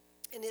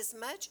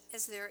 Inasmuch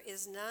as there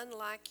is none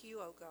like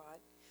you, O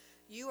God,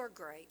 you are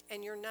great,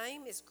 and your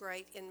name is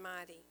great in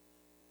might.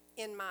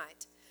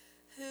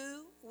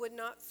 Who would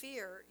not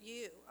fear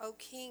you, O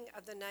King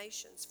of the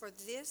nations? For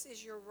this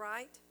is your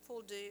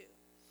rightful due.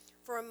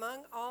 For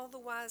among all the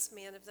wise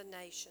men of the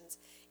nations,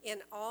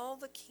 in all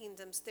the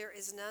kingdoms, there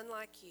is none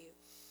like you.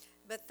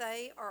 But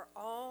they are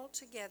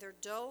altogether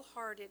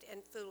dull-hearted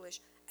and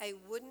foolish. A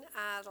wooden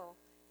idol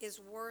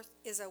is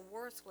a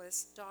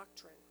worthless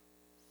doctrine.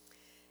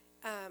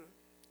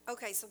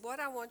 Okay, so what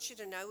I want you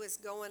to know is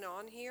going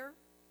on here.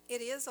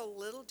 It is a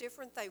little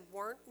different. They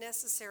weren't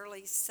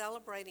necessarily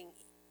celebrating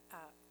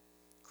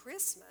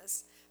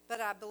Christmas,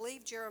 but I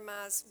believe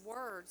Jeremiah's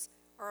words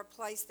are a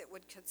place that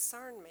would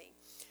concern me.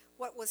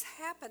 What was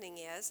happening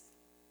is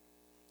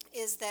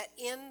is that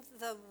in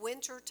the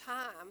winter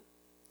time,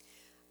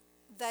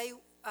 they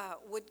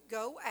would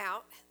go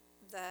out,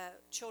 the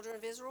children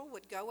of Israel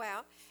would go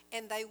out,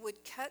 and they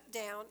would cut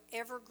down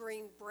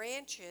evergreen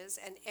branches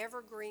and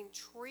evergreen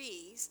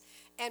trees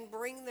and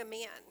bring them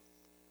in,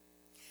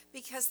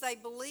 because they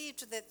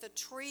believed that the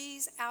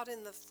trees out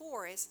in the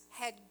forest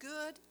had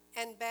good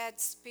and bad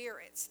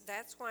spirits.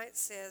 That's why it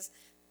says,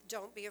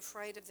 don't be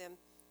afraid of them,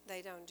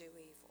 they don't do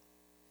evil.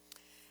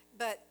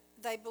 But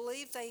they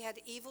believed they had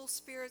evil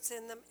spirits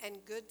in them and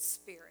good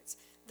spirits.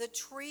 The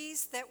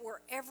trees that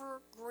were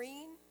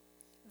evergreen,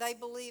 they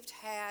believed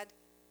had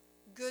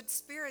good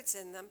spirits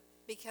in them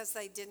because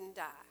they didn't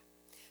die.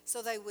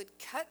 So they would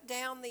cut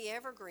down the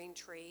evergreen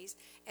trees,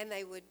 and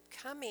they would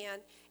come in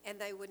and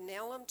they would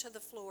nail them to the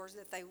floors,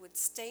 that they would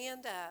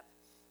stand up,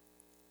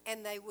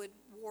 and they would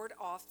ward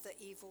off the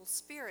evil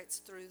spirits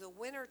through the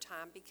winter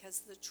time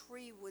because the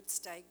tree would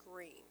stay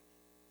green.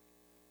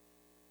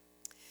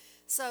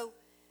 So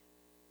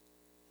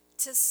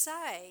to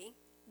say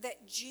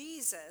that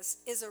Jesus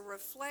is a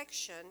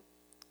reflection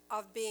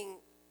of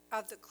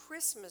the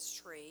Christmas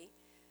tree,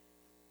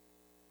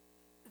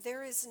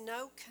 there is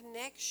no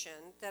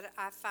connection that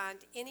I find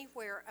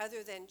anywhere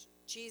other than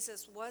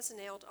Jesus was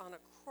nailed on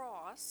a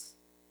cross.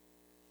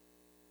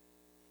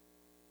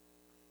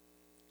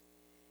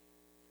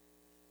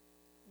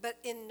 But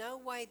in no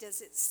way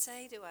does it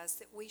say to us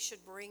that we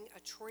should bring a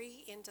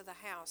tree into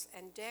the house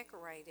and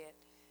decorate it,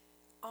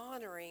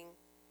 honoring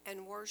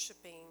and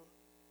worshiping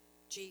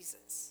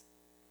Jesus.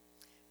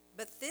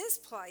 But this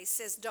place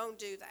says don't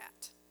do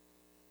that.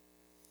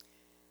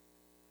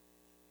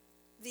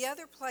 The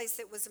other place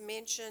that was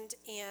mentioned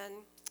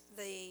in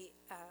the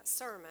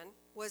sermon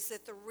was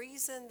that the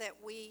reason that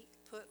we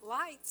put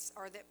lights,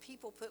 or that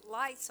people put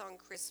lights on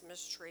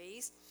Christmas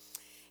trees,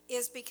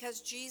 is because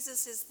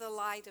Jesus is the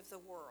light of the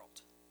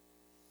world.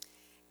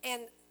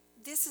 And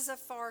this is a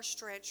far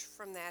stretch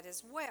from that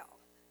as well.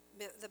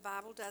 The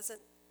Bible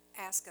doesn't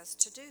ask us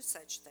to do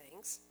such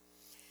things.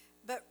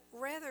 But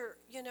rather,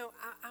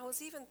 I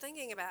was even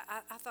thinking about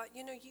it. I thought,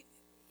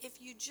 if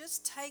you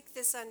just take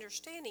this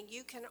understanding,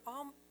 you can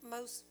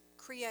almost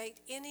create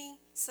any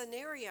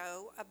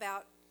scenario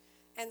about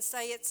and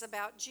say it's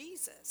about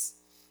Jesus.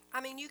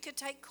 I mean, you could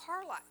take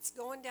car lights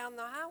going down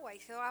the highway.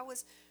 So I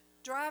was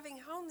driving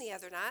home the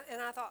other night, and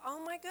I thought,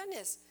 oh my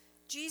goodness,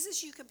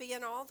 Jesus, you could be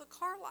in all the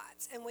car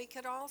lights. And we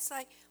could all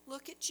say,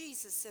 look at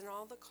Jesus in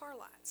all the car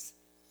lights.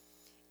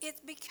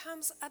 It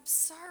becomes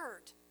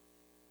absurd.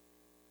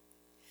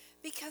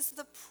 Because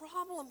the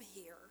problem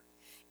here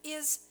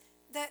is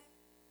that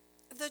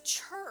the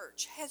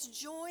church has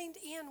joined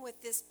in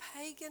with this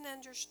pagan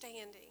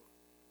understanding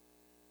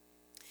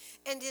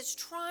and is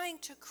trying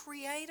to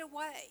create a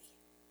way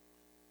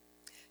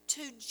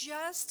to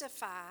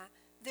justify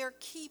their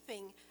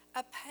keeping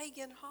a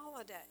pagan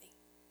holiday.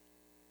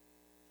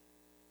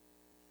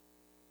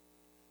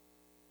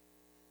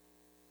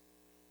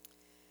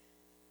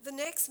 The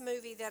next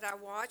movie that I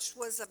watched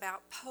was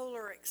about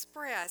Polar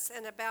Express,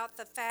 and about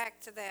the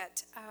fact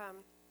that,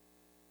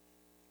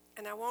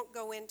 and I won't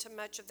go into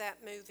much of that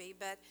movie,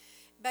 but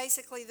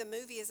basically the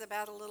movie is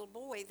about a little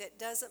boy that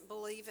doesn't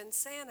believe in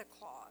Santa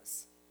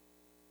Claus.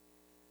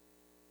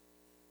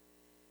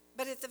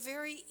 But at the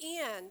very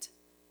end,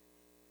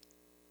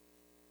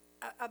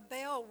 a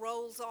bell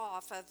rolls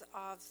off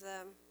of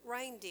the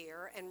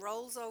reindeer and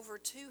rolls over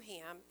to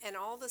him, and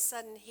all of a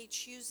sudden he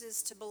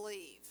chooses to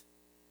believe,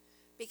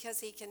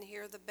 because he can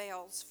hear the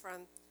bells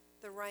from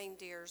the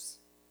reindeers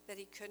that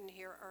he couldn't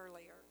hear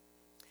earlier.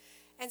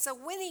 And so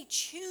when he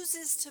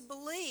chooses to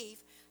believe,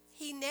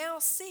 he now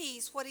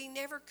sees what he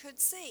never could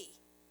see.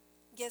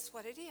 Guess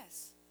what it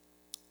is?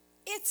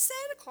 It's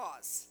Santa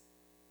Claus.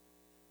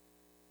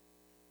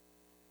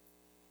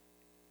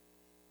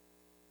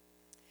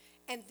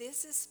 And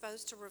this is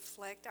supposed to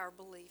reflect our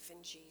belief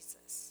in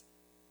Jesus,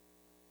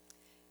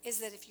 is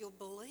that if you'll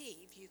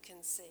believe, you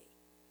can see.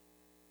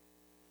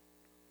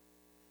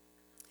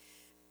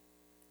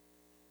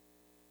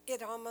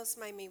 It almost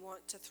made me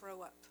want to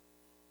throw up.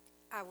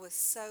 I was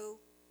so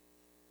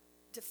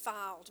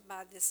defiled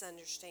by this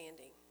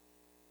understanding.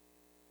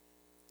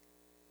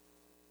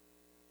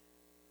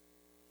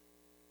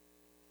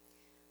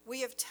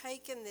 We have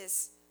taken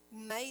this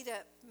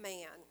made-up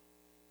man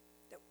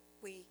that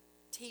we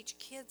teach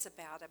kids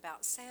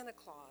about Santa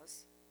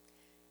Claus,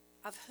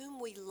 of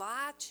whom we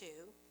lie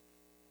to,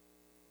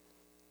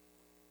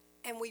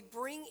 and we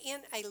bring in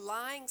a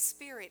lying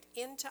spirit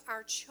into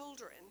our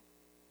children,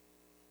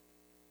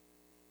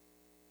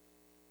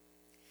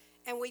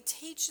 and we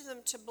teach them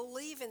to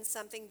believe in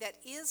something that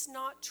is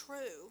not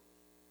true,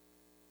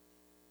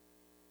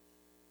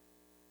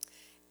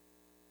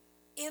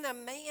 in a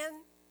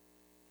man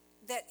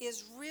that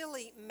is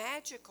really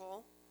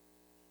magical,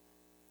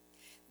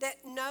 that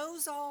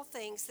knows all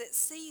things, that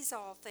sees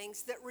all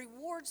things, that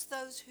rewards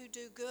those who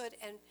do good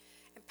and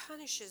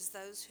punishes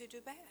those who do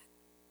bad.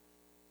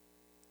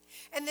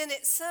 And then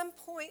at some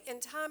point in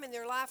time in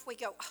their life, we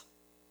go, oh,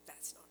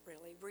 that's not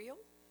really real.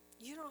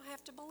 You don't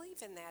have to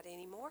believe in that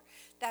anymore.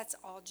 That's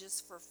all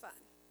just for fun.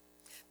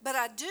 But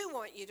I do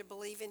want you to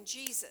believe in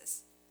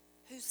Jesus,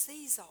 who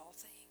sees all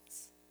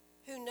things,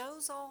 who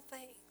knows all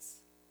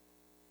things,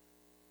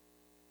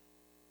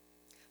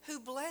 who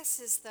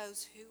blesses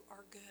those who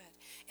are good.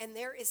 And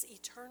there is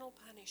eternal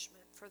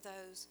punishment for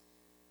those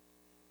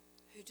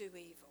who do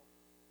evil.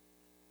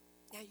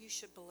 Now you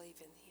should believe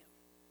in him.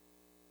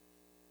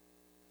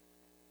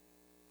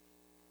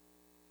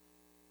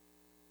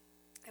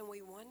 And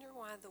we wonder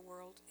why the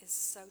world is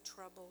so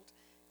troubled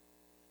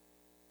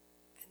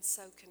and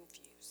so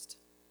confused.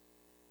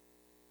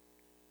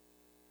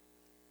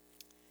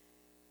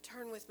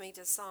 Turn with me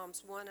to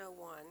Psalms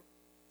 101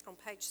 on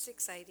page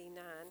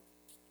 689.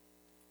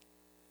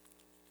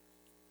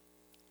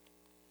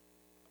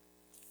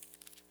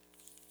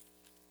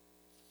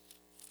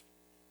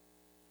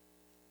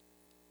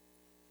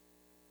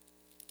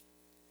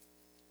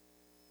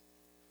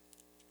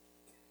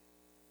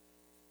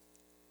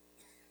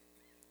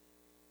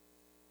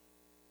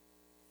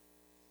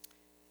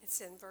 It's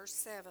in verse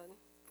 7.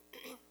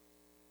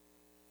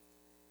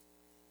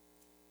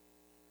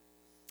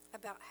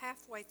 About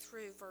halfway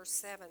through verse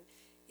 7,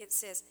 it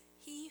says,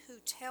 "He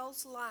who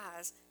tells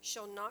lies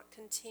shall not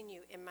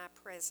continue in my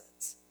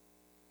presence."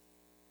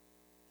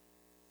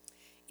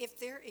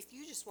 If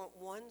you just want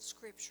one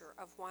scripture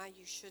of why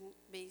you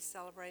shouldn't be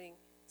celebrating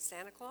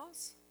Santa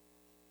Claus,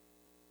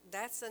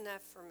 that's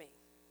enough for me.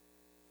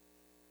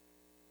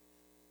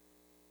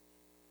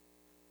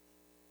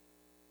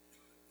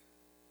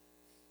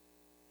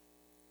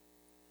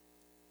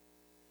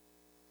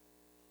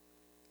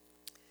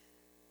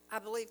 I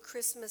believe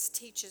Christmas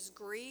teaches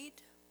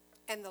greed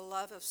and the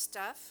love of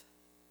stuff.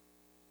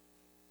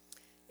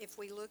 If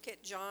we look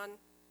at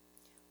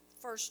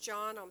 1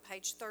 John on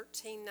page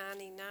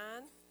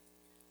 1399.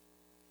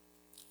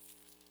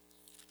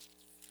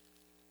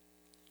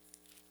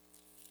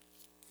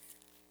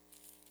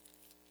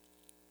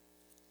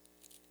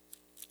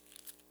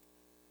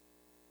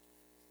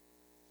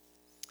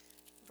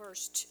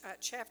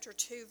 Chapter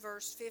 2,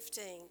 verse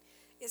 15.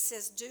 It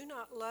says, "Do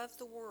not love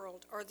the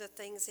world or the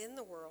things in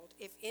the world.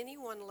 If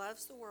anyone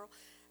loves the world,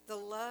 the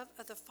love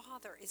of the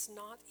Father is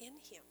not in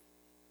him."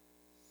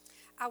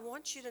 I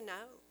want you to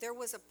know there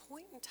was a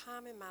point in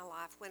time in my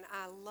life when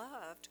I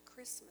loved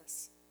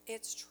Christmas.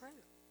 It's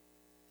true.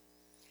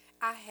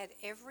 I had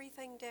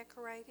everything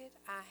decorated.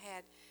 I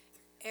had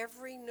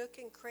every nook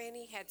and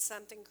cranny had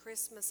something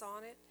Christmas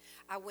on it.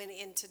 I went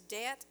into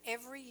debt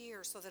every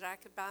year so that I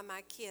could buy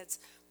my kids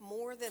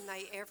more than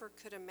they ever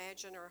could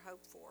imagine or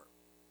hope for.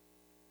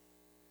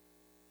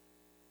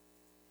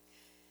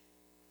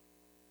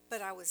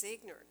 But I was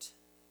ignorant,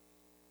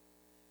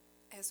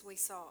 as we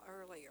saw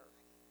earlier.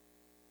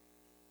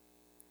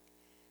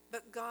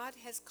 But God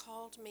has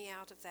called me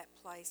out of that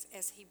place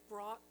as he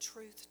brought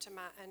truth to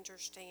my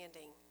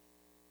understanding.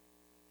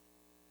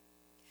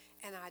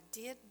 And I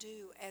did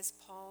do as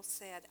Paul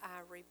said,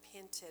 I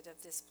repented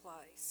of this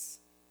place.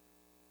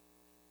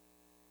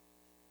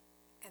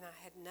 And I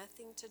had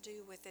nothing to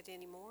do with it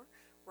anymore.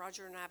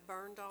 Roger and I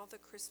burned all the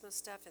Christmas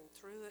stuff and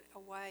threw it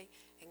away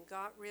and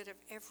got rid of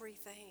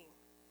everything.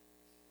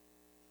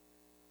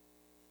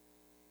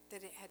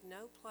 That it had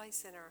no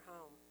place in our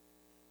home.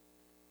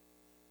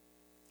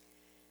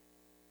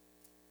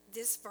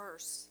 This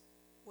verse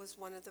was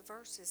one of the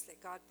verses that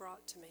God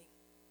brought to me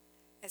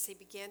as he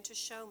began to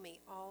show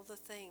me all the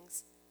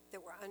things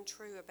that were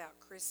untrue about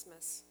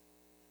Christmas.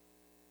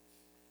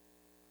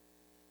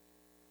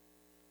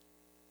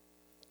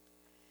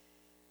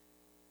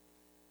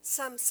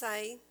 Some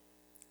say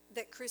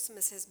that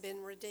Christmas has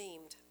been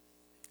redeemed.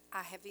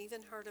 I have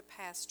even heard a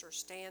pastor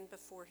stand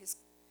before his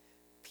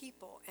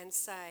people and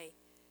say,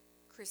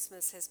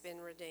 Christmas has been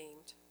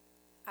redeemed.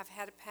 I've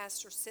had a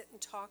pastor sit and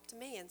talk to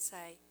me and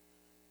say,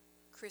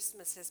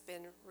 Christmas has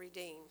been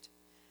redeemed.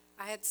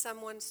 I had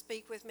someone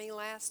speak with me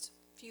last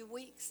few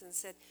weeks and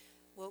said,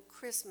 well,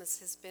 Christmas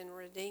has been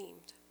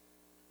redeemed.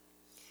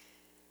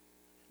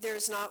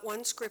 There's not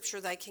one scripture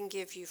they can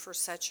give you for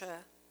such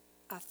a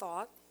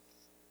thought.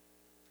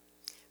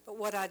 But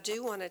what I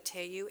do want to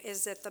tell you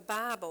is that the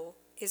Bible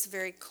is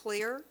very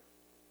clear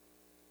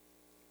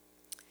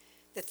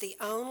that the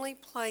only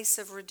place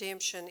of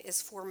redemption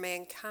is for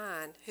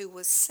mankind who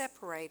was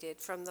separated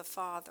from the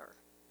Father.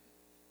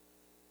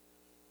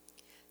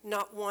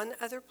 Not one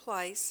other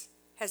place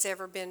has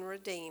ever been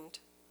redeemed.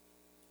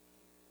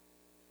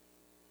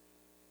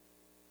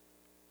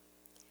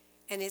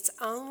 And it's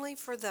only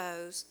for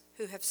those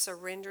who have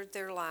surrendered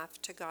their life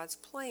to God's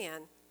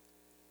plan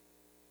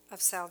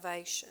of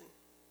salvation.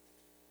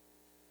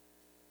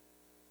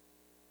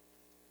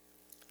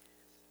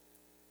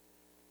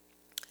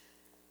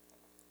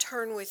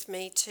 Turn with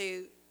me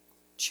to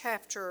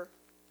chapter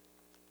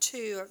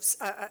 2 of,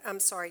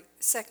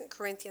 2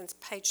 Corinthians,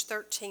 page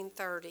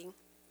 1330.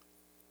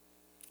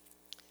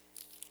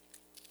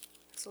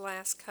 It's the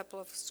last couple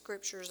of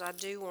scriptures I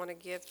do want to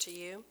give to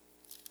you.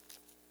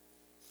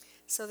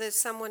 So that if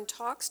someone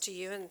talks to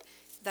you and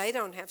they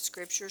don't have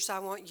scriptures, I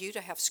want you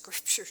to have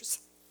scriptures.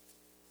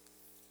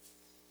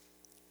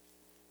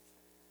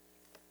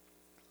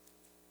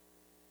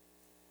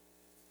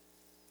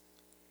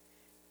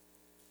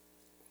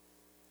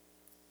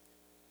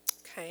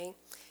 Okay,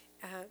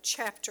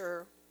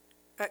 chapter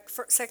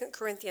 2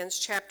 Corinthians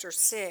chapter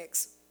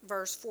 6,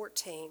 verse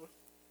 14.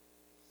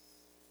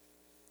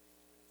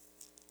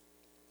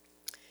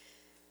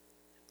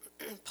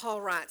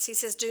 Paul writes, he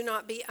says, "Do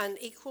not be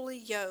unequally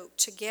yoked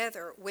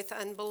together with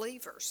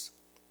unbelievers."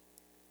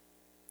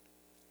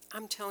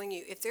 I'm telling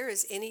you, if there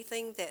is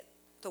anything that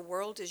the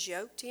world is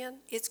yoked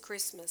in, it's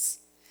Christmas.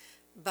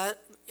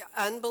 But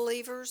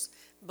unbelievers,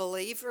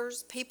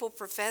 believers, people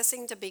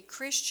professing to be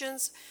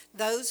Christians,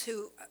 those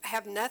who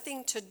have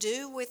nothing to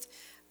do with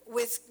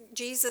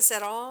Jesus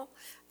at all,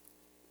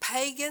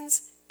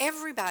 pagans,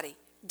 everybody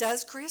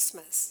does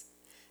Christmas.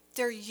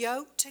 They're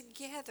yoked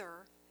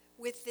together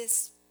with this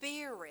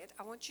spirit.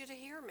 I want you to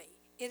hear me.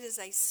 It is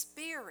a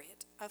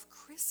spirit of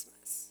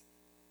Christmas.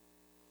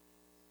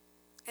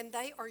 And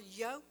they are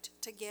yoked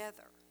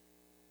together.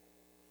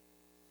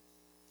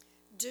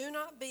 Do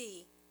not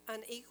be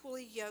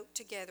unequally yoked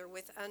together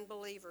with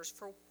unbelievers.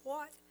 For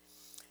what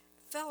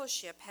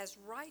fellowship has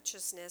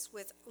righteousness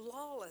with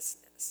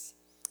lawlessness?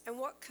 And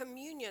what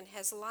communion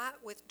has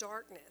light with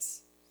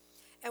darkness?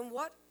 And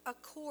what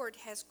accord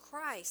has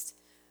Christ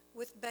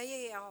with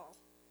Baal?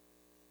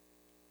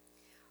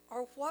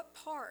 Or what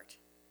part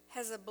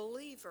has a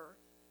believer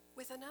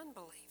with an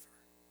unbeliever?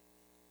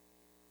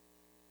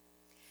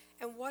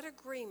 And what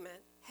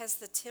agreement has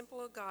the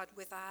temple of God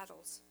with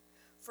idols?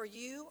 For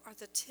you are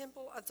the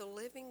temple of the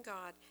living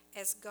God,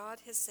 as God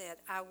has said,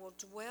 "I will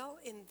dwell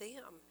in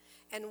them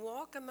and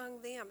walk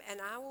among them,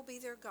 and I will be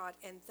their God,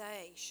 and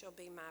they shall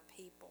be my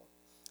people.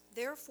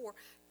 Therefore,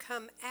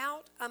 come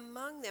out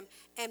among them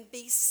and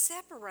be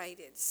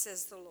separated,"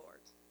 says the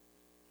Lord.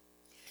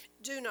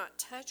 "Do not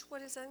touch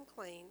what is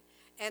unclean,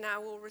 and I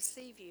will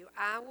receive you.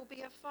 I will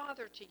be a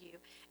father to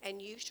you,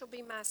 and you shall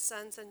be my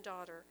sons and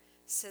daughter,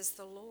 says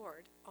the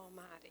Lord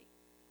Almighty."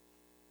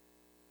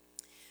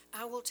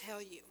 I will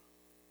tell you,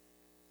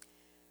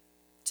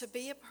 to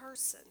be a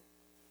person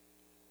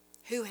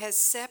who has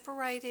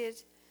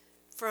separated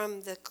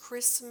from the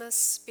Christmas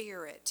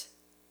spirit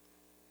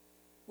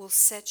will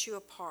set you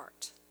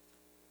apart.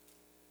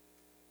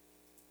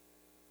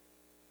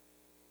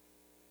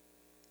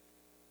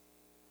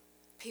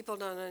 People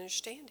don't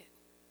understand it.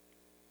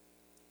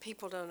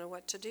 People don't know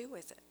what to do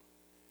with it.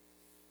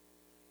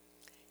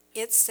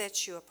 It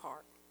sets you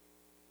apart.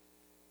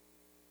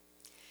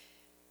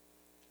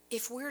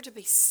 If we're to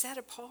be set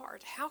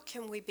apart, how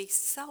can we be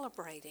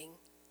celebrating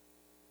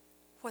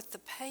what the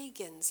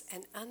pagans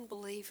and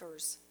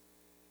unbelievers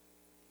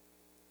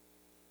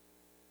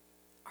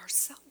are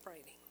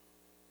celebrating?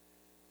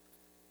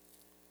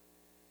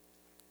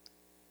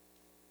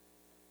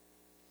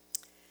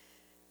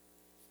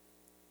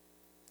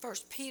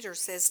 First Peter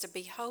says to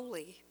be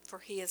holy, for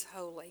he is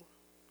holy.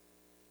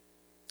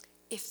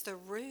 If the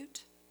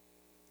root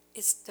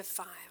is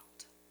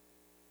defiled,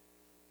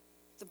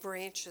 the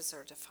branches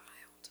are defiled.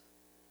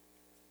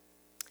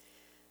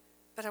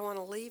 But I want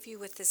to leave you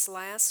with this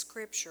last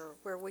scripture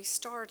where we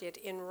started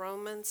in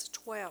Romans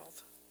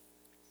 12.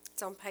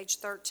 It's on page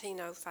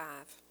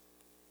 1305.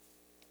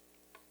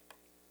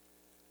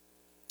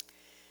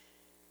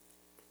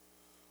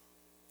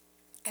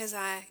 As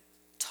I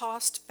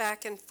tossed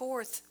back and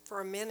forth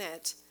for a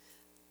minute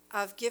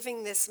of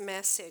giving this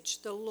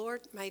message, the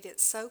Lord made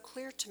it so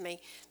clear to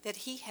me that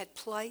He had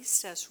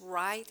placed us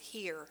right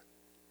here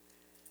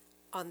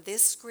on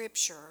this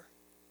scripture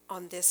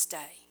on this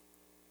day.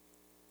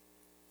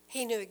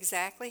 He knew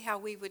exactly how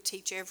we would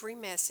teach every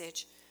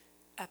message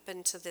up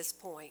until this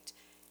point.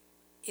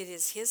 It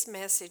is His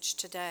message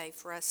today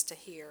for us to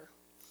hear.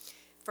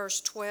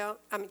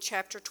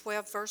 Chapter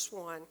 12, verse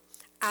 1.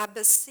 "I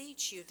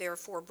beseech you,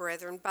 therefore,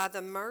 brethren, by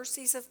the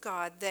mercies of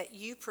God, that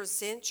you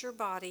present your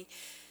body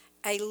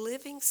a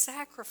living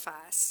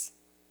sacrifice,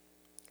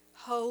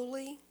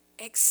 holy,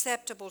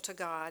 acceptable to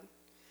God,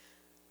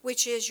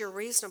 which is your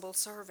reasonable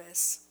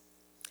service.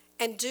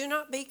 And do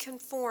not be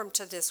conformed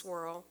to this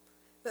world,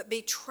 but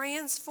be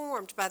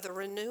transformed by the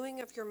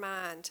renewing of your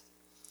mind,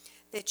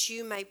 that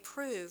you may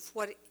prove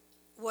what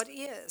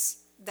is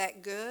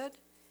that good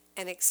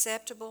and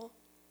acceptable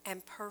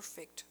and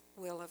perfect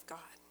will of God."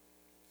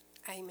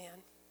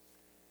 Amen.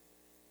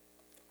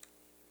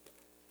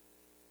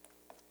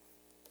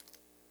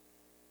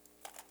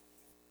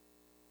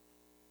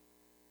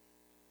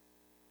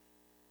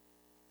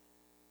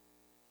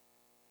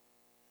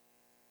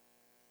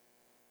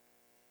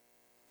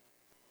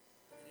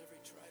 And every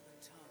tribe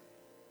and tongue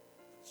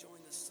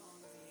join the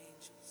song of the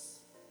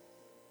angels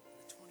and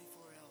the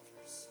 24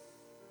 elders,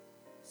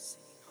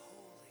 singing,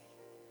 "Holy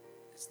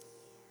is the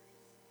Lord."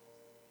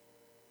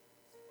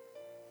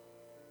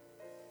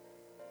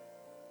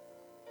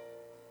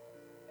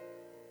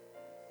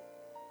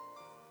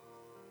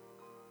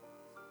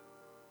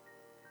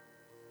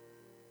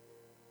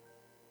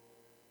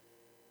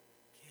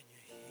 Can you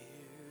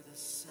hear the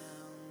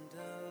sound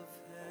of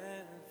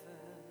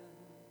heaven,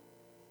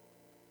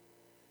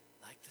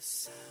 like the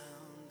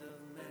sound of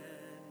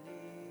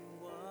many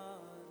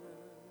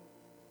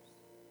waters?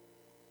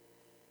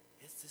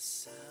 It's the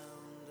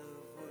sound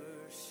of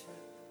worship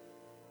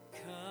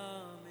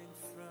coming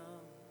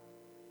from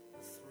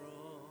the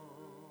throne.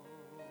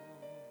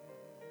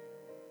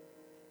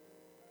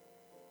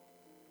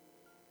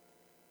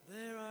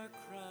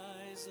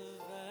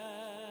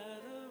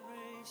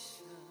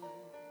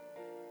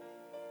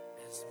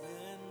 as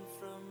men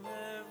from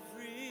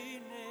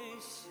every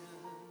nation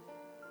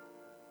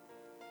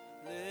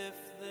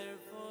lift their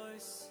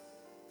voice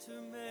to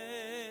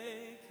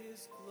make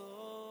his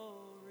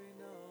glory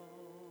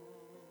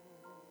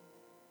known,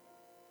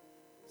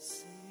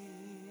 singing,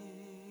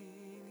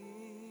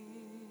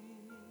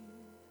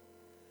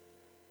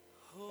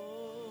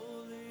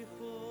 holy,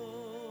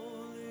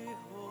 holy,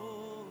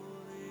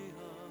 holy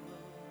are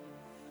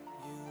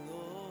you,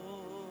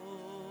 Lord.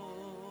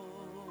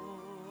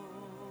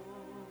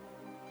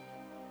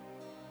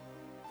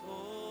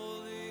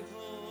 Holy,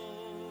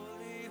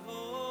 holy,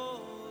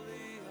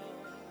 holy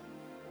are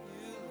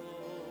you,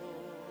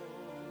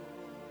 Lord.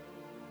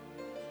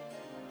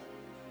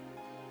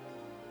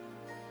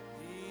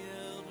 The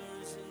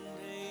elders and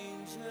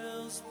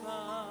angels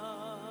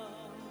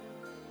bow,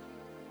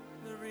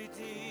 the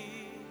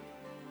redeemed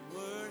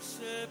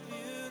worship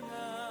you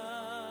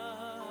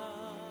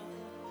now.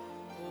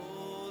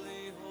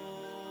 Holy,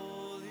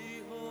 holy,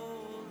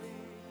 holy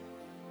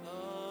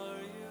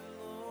are you,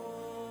 Lord.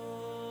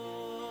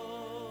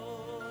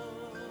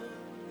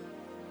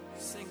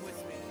 Sing with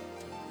me.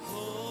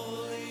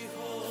 Holy,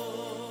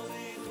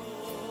 holy,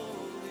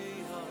 holy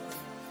are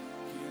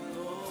you,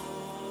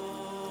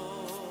 Lord.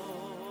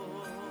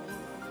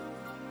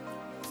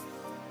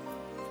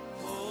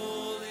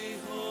 Holy,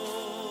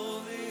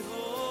 holy,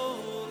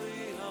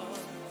 holy are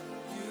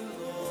you,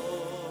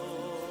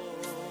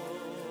 Lord.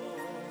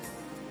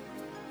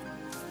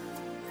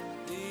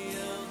 The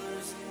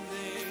elders and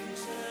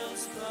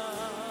angels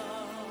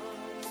bow,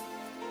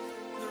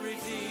 the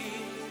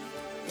redeemed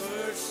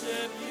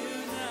worship you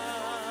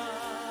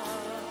now.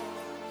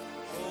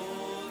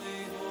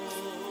 Holy,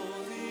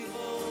 holy,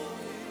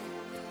 holy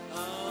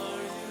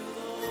are you,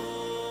 Lord.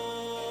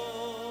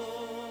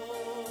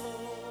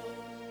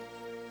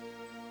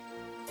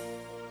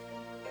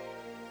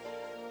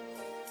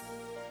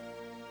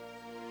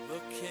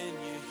 But can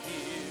you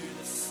hear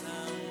the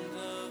sound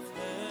of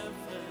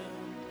heaven,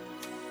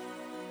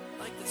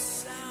 like the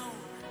sound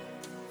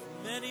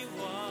of many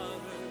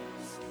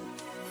waters?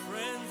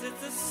 Friends,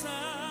 it's the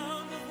sound